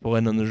new people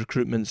in on the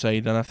recruitment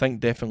side, and I think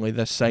definitely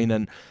this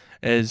signing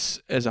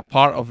is a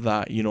part of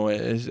that. It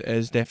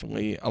is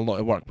definitely a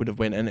lot of work would have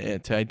went into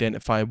it to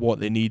identify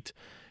what they need,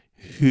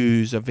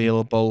 who's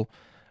available,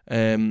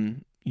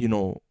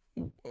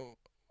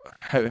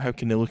 how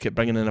can they look at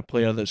bringing in a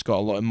player that's got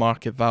a lot of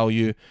market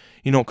value,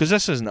 because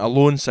this isn't a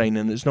loan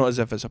signing. It's not as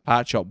if it's a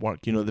patch-up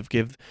work. They've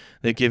give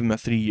him a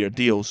 3-year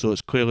deal, so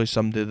it's clearly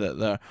somebody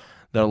that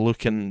they're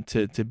looking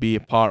to be a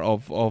part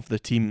of the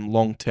team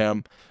long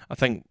term. I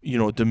think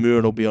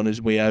Demure will be on his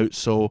way out,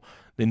 so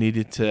they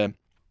needed to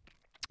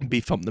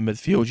beef up the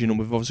midfield.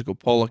 We've obviously got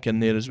Pollock in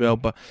there as well,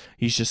 but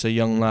he's just a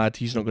young lad.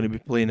 He's not going to be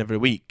playing every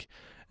week.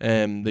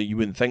 That you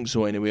wouldn't think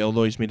so anyway,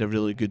 although he's made a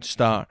really good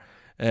start.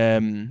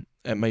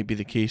 It might be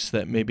the case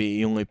that maybe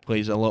he only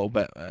plays a little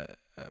bit,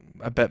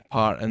 a bit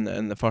part in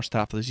the first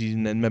half of the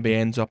season, and maybe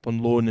ends up on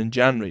loan in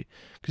January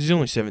because he's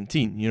only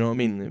 17. You know what I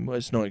mean?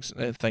 It's not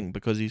a thing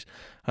because he's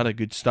had a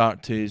good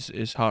start to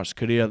his Hearts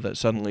career that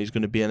suddenly he's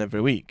going to be in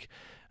every week.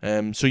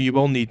 So you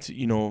will need,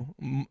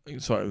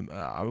 sort of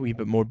a wee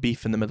bit more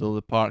beef in the middle of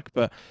the park.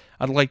 But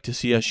I'd like to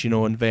see us,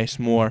 invest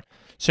more.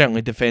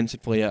 Certainly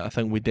defensively, I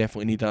think we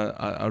definitely need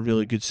a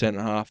really good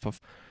centre half.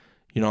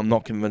 I'm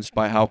not convinced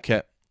by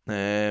Halkett.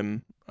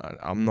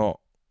 I'm not.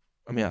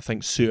 I mean, I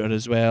think Suter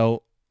as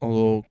well,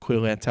 although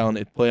clearly a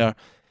talented player.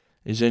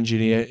 His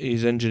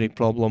injury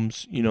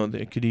problems,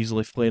 that could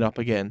easily flare up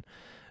again.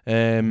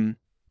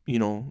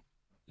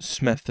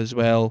 Smith as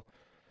well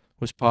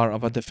was part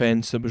of a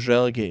defence that was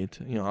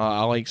relegated.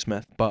 I like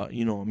Smith, but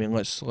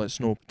let's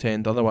not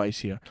pretend otherwise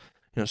here.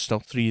 Still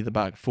 3 of the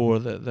back 4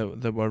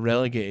 that were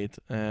relegated.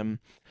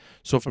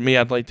 So for me,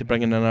 I'd like to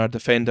bring in another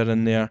defender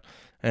in there.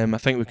 I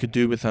think we could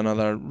do with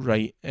another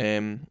right,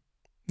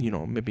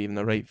 maybe even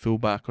a right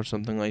fullback or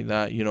something like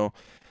that.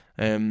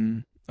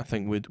 I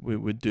think we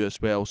would do as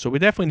well. So we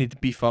definitely need to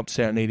beef up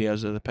certain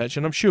areas of the pitch,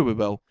 and I'm sure we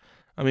will.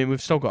 I mean,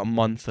 we've still got a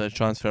month of the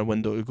transfer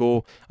window to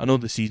go. I know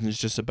the season's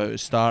just about to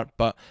start,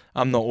 but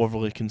I'm not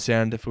overly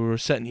concerned. If we were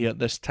sitting here at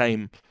this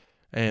time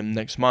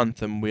next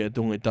month and we had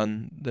only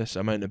done this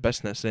amount of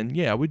business, then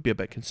yeah, I would be a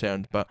bit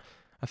concerned. But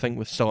I think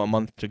with still a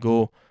month to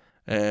go,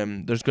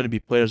 there's going to be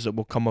players that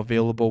will come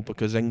available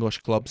because English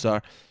clubs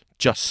are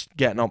just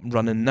getting up and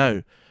running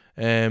now.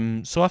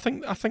 So I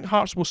think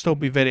Hearts will still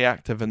be very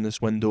active in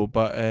this window,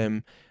 but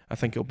I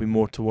think it'll be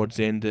more towards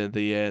the end of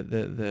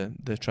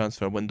the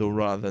transfer window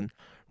rather than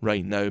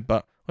right now.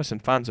 But listen,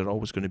 fans are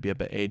always going to be a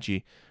bit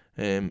edgy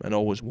and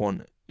always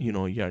want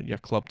your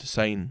club to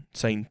sign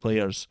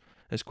players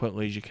as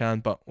quickly as you can.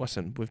 But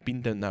listen, we've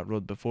been down that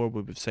road before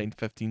where we've signed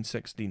 15,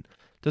 16.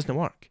 Doesn't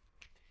work.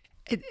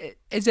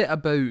 Is it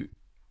about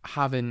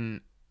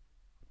having,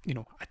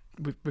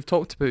 we've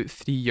talked about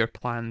 3-year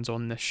plans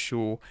on this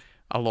show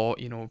a lot,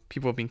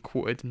 people have been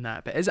quoted in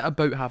that, but is it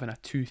about having a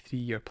 2-3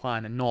 year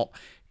plan and not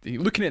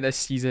looking at this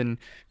season,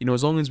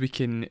 as long as we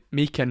can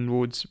make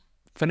inroads,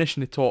 finish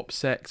in the top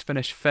 6,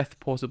 finish 5th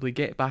possibly,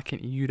 get back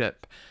into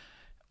Europe,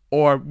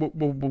 or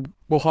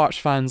will Hearts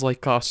fans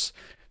like us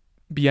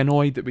be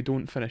annoyed that we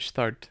don't finish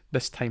 3rd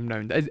this time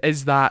round?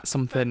 Is that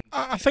something?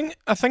 I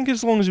think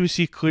as long as we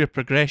see clear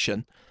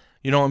progression,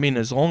 you know what I mean.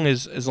 As long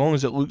as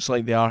it looks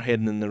like they are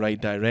heading in the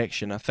right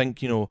direction. I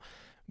think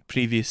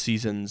previous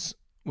seasons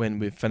when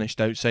we've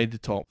finished outside the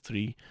top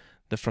 3,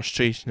 the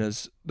frustration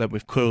is that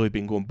we've clearly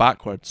been going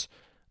backwards,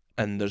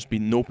 and there's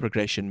been no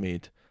progression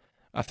made.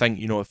 I think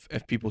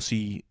if people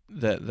see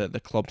that the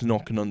club's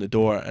knocking on the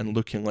door and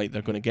looking like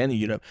they're going to get into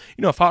Europe,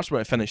 if Hearts were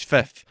to finish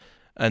 5th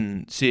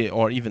and say,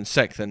 or even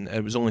 6th, and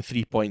it was only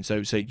 3 points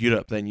outside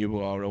Europe, then you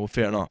are, well,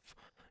 fair enough.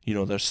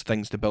 There's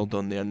things to build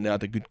on there, and they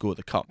had a good go at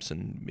the cups,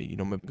 and maybe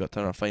got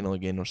to our final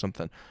again or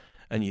something.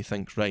 And you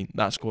think, right,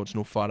 that squad's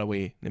no far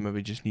away. They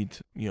maybe just need,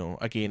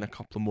 again, a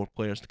couple of more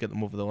players to get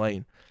them over the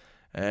line.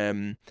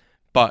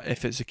 But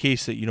if it's a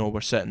case that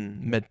we're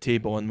sitting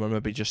mid-table and we're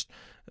maybe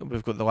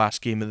we've got the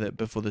last game of it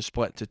before the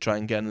split to try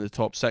and get into the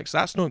top 6,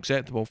 that's not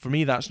acceptable. For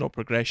me, that's not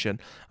progression.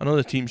 I know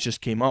the teams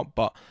just came up,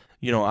 but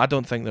I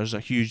don't think there's a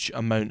huge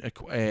amount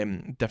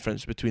of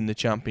difference between the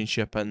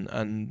Championship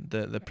and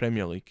the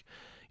Premier League.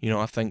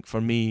 I think for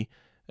me,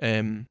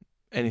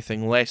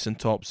 anything less than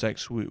top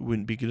 6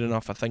 wouldn't be good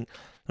enough. I think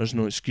there's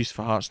no excuse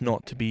for Hearts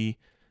not to be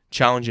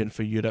challenging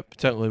for Europe,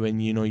 particularly when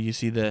you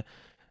see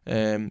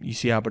you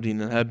see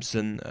Aberdeen and Hibs,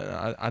 and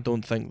I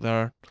don't think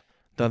they're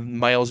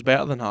miles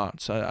better than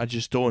Hearts. I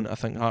just don't. I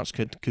think Hearts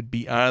could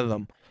beat either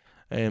of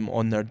them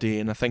on their day,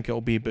 and I think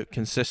it'll be about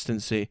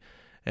consistency.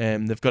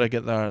 They've got to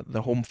get their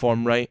home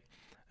form right.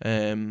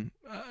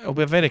 It'll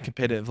be a very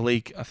competitive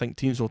league. I think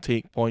teams will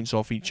take points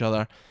off each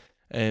other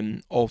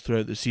all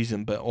throughout the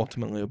season, but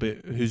ultimately it'll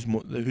be who's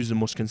the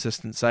most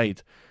consistent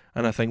side.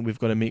 And I think we've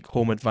got to make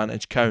home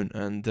advantage count,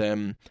 and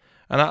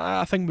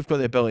I think we've got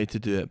the ability to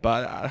do it.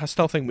 But I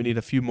still think we need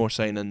a few more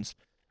signings.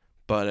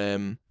 But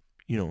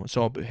it's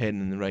all about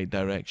heading in the right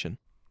direction.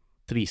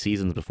 3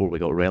 seasons before we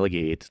got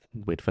relegated,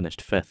 we'd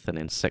finished 5th and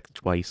then 6th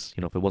twice.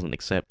 If it wasn't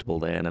acceptable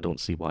then, I don't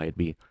see why it'd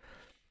be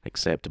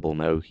acceptable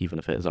now, even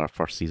if it is our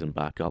first season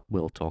back up.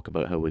 We'll talk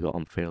about how we got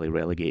unfairly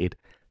relegated.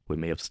 We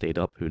may have stayed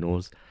up, who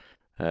knows.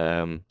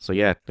 So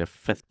yeah, the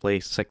 5th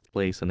place, 6th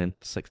place, and then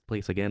 6th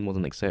place again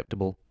wasn't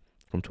acceptable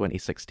from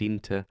 2016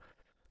 to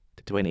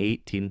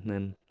 2018,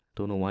 and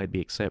don't know why it'd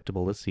be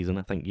acceptable this season.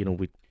 I think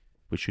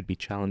we should be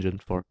challenging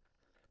for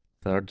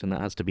 3rd, and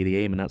that has to be the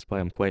aim, and that's why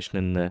I'm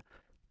questioning the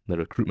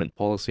recruitment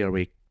policy. Are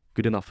we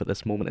good enough at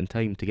this moment in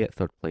time to get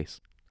 3rd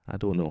place? I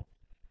don't know.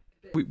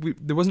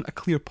 There wasn't a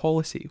clear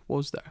policy,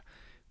 was there?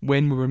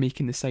 When we were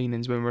making the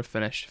signings, when we're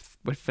finishing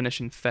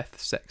 5th,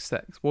 6th,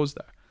 6th, was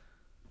there?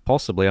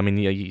 Possibly. I mean,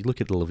 you look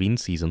at the Levine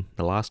season,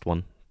 the last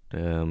one,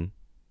 the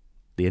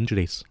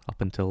injuries up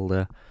until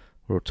we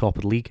were top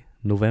of the league,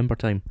 November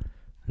time,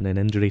 and then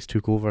injuries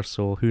took over,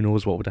 so who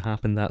knows what would have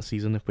happened that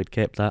season if we'd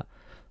kept that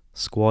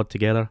squad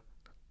together,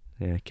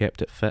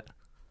 kept it fit.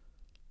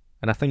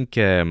 And I think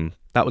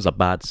that was a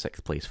bad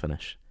 6th place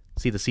finish.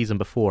 See, the season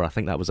before, I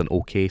think that was an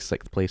okay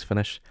 6th place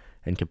finish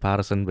in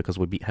comparison, because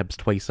we beat Hibs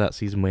twice that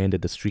season. We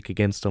ended the streak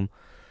against them.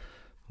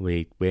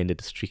 We ended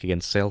the streak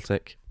against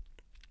Celtic.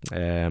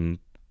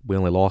 We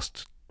only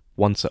lost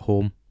once at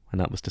home, and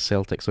that was to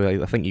Celtic. So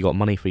I think you got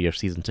money for your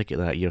season ticket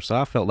that year. So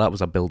I felt that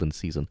was a building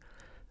season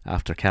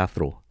after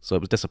Cathro. So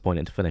it was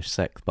disappointing to finish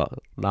 6th, but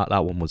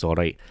that one was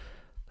alright.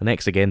 The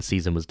next again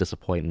season was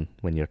disappointing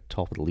when you're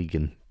top of the league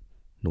in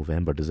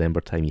November,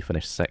 December time. You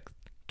finish 6th,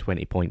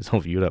 20 points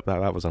off Europe.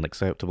 That was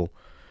unacceptable.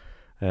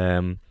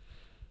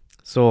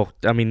 So,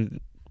 I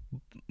mean,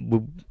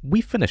 we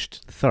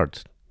finished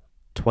 3rd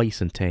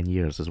twice in 10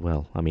 years as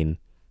well. I mean,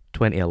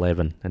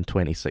 2011 and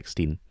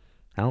 2016.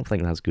 I don't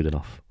think that's good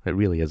enough. It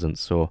really isn't.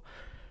 So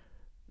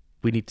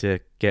we need to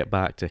get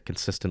back to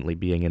consistently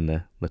being in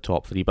the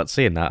top 3. But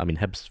saying that, I mean,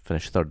 Hibs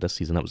finished 3rd this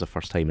season. That was the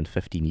first time in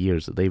 15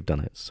 years that they've done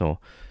it. So,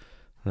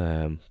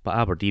 but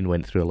Aberdeen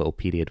went through a little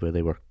period where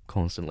they were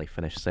constantly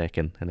finished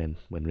 2nd, and then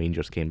when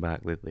Rangers came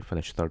back, they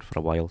finished 3rd for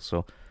a while.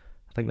 So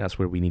I think that's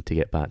where we need to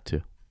get back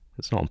to.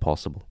 It's not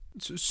impossible.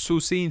 So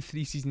say in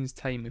 3 seasons'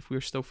 time, if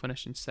we're still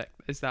finishing 6th,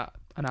 is that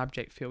an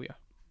abject failure?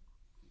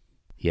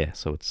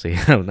 Yes, I would say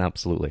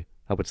absolutely.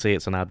 I would say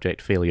it's an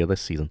abject failure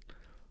this season.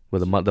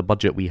 With the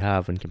budget we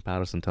have in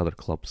comparison to other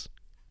clubs,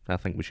 I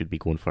think we should be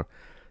going for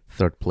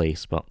 3rd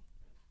place, but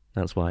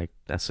that's why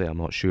I say I'm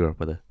not sure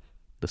with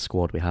the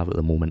squad we have at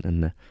the moment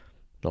and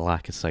the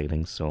lack of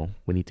signings, so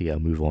we need to get a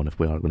move on if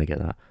we are going to get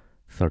that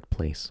 3rd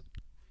place.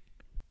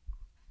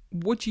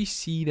 What do you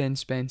see then,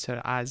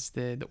 Spencer, as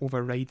the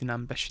overriding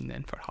ambition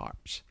then for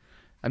Hearts?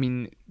 I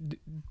mean,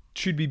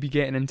 should we be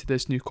getting into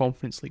this new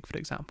Conference League, for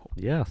example?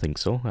 Yeah, I think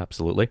so,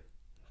 absolutely.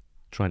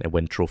 trying to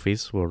win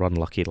trophies. We were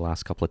unlucky the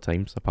last couple of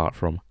times, apart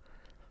from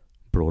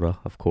Brora,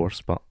 of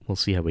course, but we'll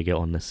see how we get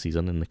on this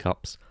season in the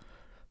Cups.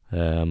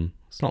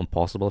 It's not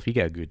impossible if you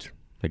get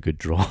a good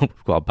draw.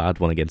 We've got a bad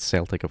one against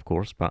Celtic, of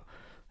course, but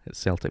it's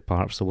Celtic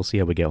Park, so we'll see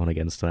how we get on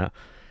against that.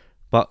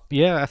 But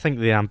yeah, I think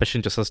the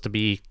ambition just has to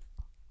be,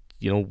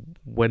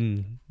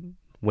 win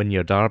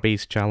your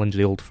derbies, challenge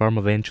the old firm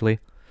eventually,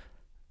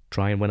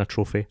 try and win a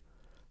trophy.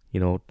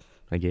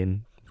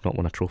 Again, we've not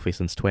won a trophy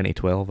since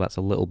 2012. That's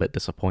a little bit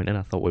disappointing.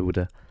 I thought we would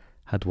have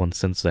had one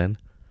since then.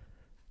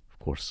 Of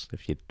course,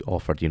 if you'd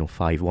offered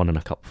 5-1 in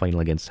a cup final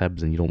against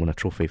Hibs and you don't win a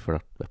trophy for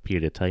a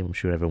period of time, I'm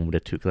sure everyone would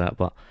have took that.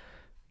 But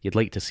you'd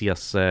like to see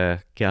us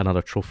get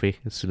another trophy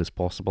as soon as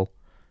possible,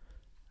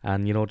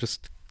 and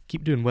just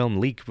keep doing well in the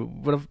league.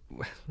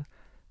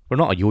 We're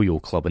not a yo-yo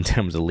club in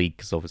terms of league,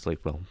 because obviously,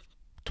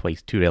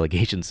 two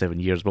relegations, 7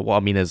 years. But what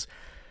I mean is,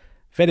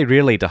 very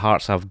rarely do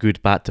Hearts have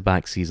good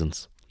back-to-back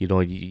seasons.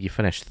 You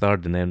finish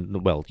third, and then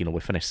we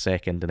finished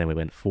second, and then we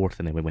went fourth,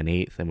 and then we went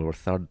eighth, and we were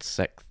third,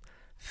 sixth,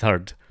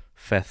 third,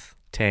 fifth,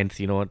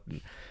 10th.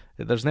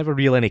 There's never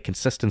really any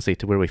consistency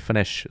to where we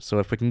finish. So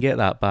if we can get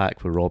that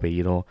back with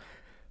Robbie,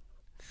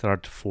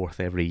 third,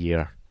 fourth every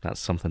year, that's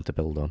something to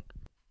build on.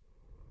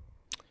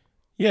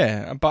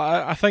 Yeah,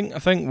 but I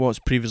think what's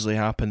previously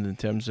happened in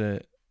terms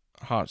of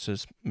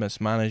Hearts'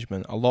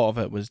 mismanagement, a lot of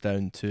it was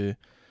down to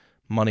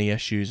money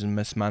issues and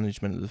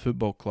mismanagement of the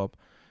football club.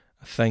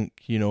 I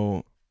think,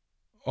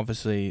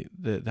 obviously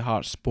the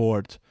Hearts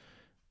board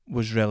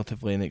was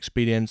relatively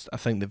inexperienced. I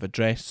think they've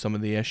addressed some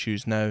of the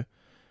issues now.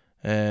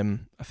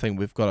 I think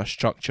we've got a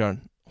structure,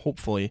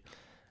 hopefully,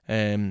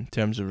 in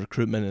terms of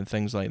recruitment and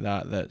things like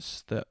that,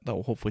 that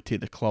will hopefully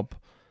take the club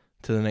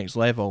to the next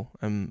level.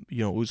 And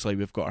it looks like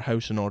we've got our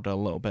house in order a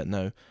little bit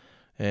now.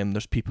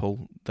 There's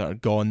people that are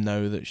gone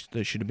now that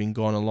should have been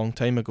gone a long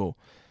time ago.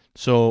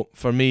 So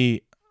for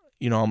me,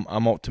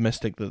 I'm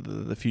optimistic that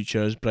the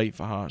future is bright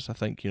for Hearts. I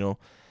think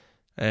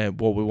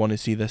what we want to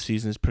see this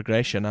season is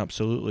progression.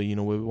 Absolutely,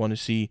 we want to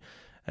see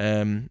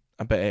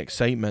a bit of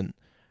excitement.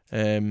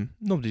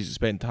 Nobody's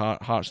expecting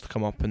Hearts to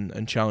come up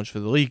and challenge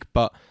for the league,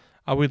 but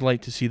I would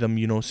like to see them,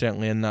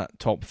 certainly in that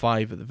top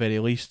 5 at the very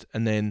least,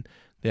 and then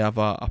they have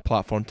a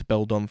platform to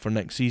build on for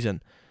next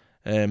season.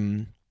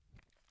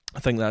 I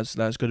think that's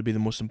going to be the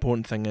most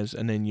important thing,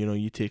 and then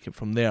you take it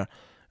from there.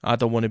 I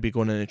don't want to be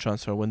going into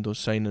transfer windows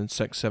signing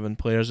 6-7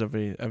 players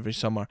every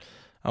summer.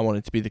 I want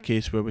it to be the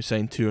case where we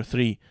sign two or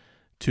three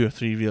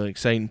really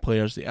exciting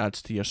players that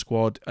adds to your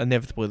squad.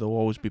 Inevitably there'll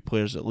always be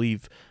players that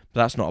leave,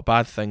 but that's not a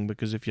bad thing,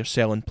 because if you're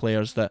selling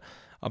players that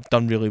have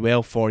done really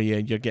well for you,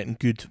 you're getting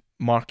good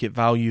market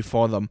value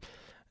for them,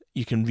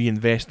 you can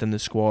reinvest in the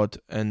squad,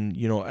 and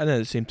and at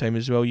the same time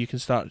as well, you can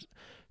start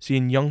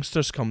seeing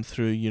youngsters come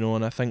through,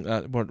 and I think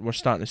that we're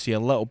starting to see a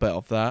little bit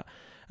of that,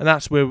 and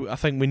that's where I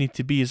think we need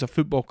to be as a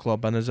football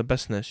club and as a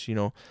business,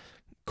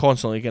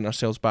 constantly getting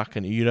ourselves back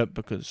into Europe,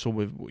 because so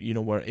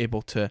we're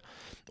able to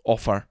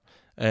offer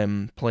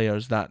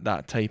players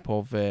that type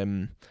of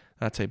thing,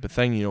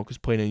 because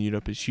playing in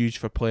Europe is huge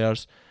for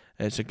players.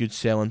 It's a good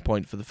selling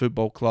point for the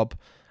football club,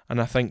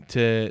 and I think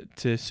to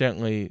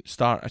certainly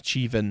start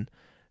achieving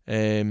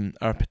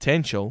our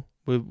potential,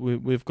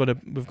 we've got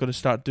to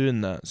start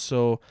doing that.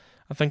 So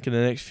I think in the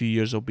next few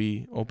years will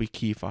be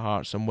key for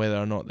Hearts, and whether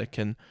or not they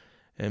can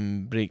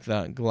break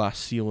that glass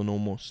ceiling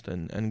almost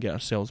and get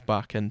ourselves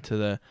back into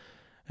the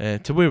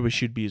to where we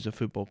should be as a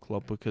football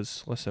club,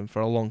 because listen,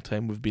 for a long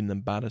time we've been an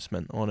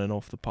embarrassment on and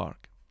off the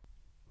park.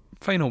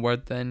 Final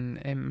word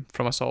then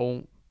from us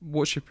all.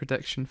 What's your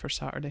prediction for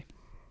Saturday?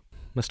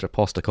 Mr.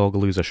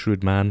 Postecoglou's a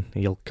shrewd man.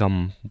 He'll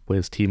come with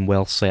his team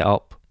well set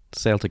up.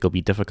 Celtic will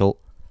be difficult,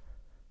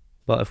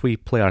 but if we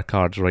play our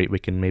cards right, we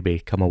can maybe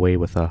come away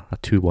with a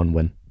 2-1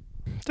 win.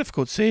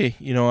 Difficult to say.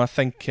 I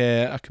think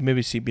I could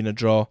maybe see it being a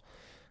draw.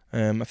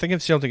 I think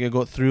if Celtic had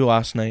got through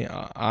last night,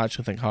 I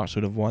actually think Hearts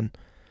would have won.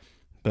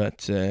 But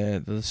they're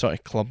the sort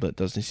of club that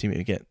doesn't seem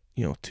to get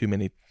too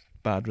many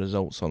bad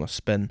results on a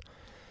spin.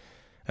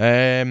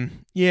 I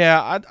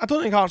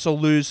don't think Hearts will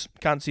lose.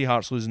 Can't see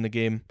Hearts losing the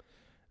game.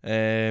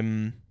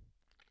 I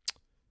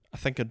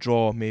think a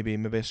draw, maybe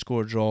a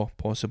score draw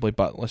possibly.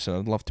 But listen,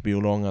 I'd love to be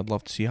wrong. I'd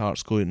love to see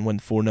Hearts go out and win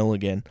 4-0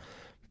 again.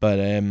 But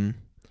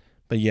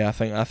yeah,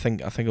 I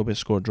think it'll be a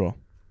score draw. What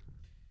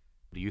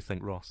do you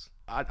think, Ross?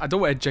 I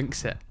don't want to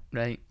jinx it,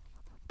 right?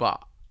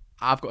 But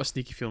I've got a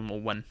sneaky feeling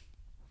we'll win.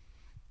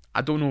 I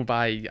don't know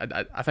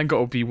I think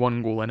it'll be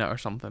 1 goal in it or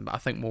something, but I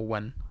think we'll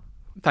win.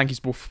 Thank you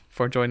both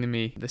for joining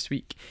me this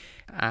week,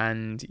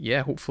 and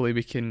yeah, hopefully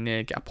we can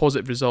get a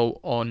positive result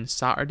on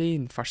Saturday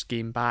in the first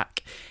game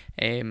back.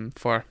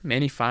 For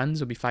many fans,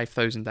 there'll be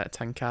 5,000 at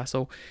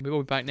Tynecastle. We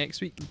will be back next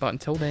week, but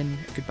until then,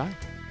 goodbye.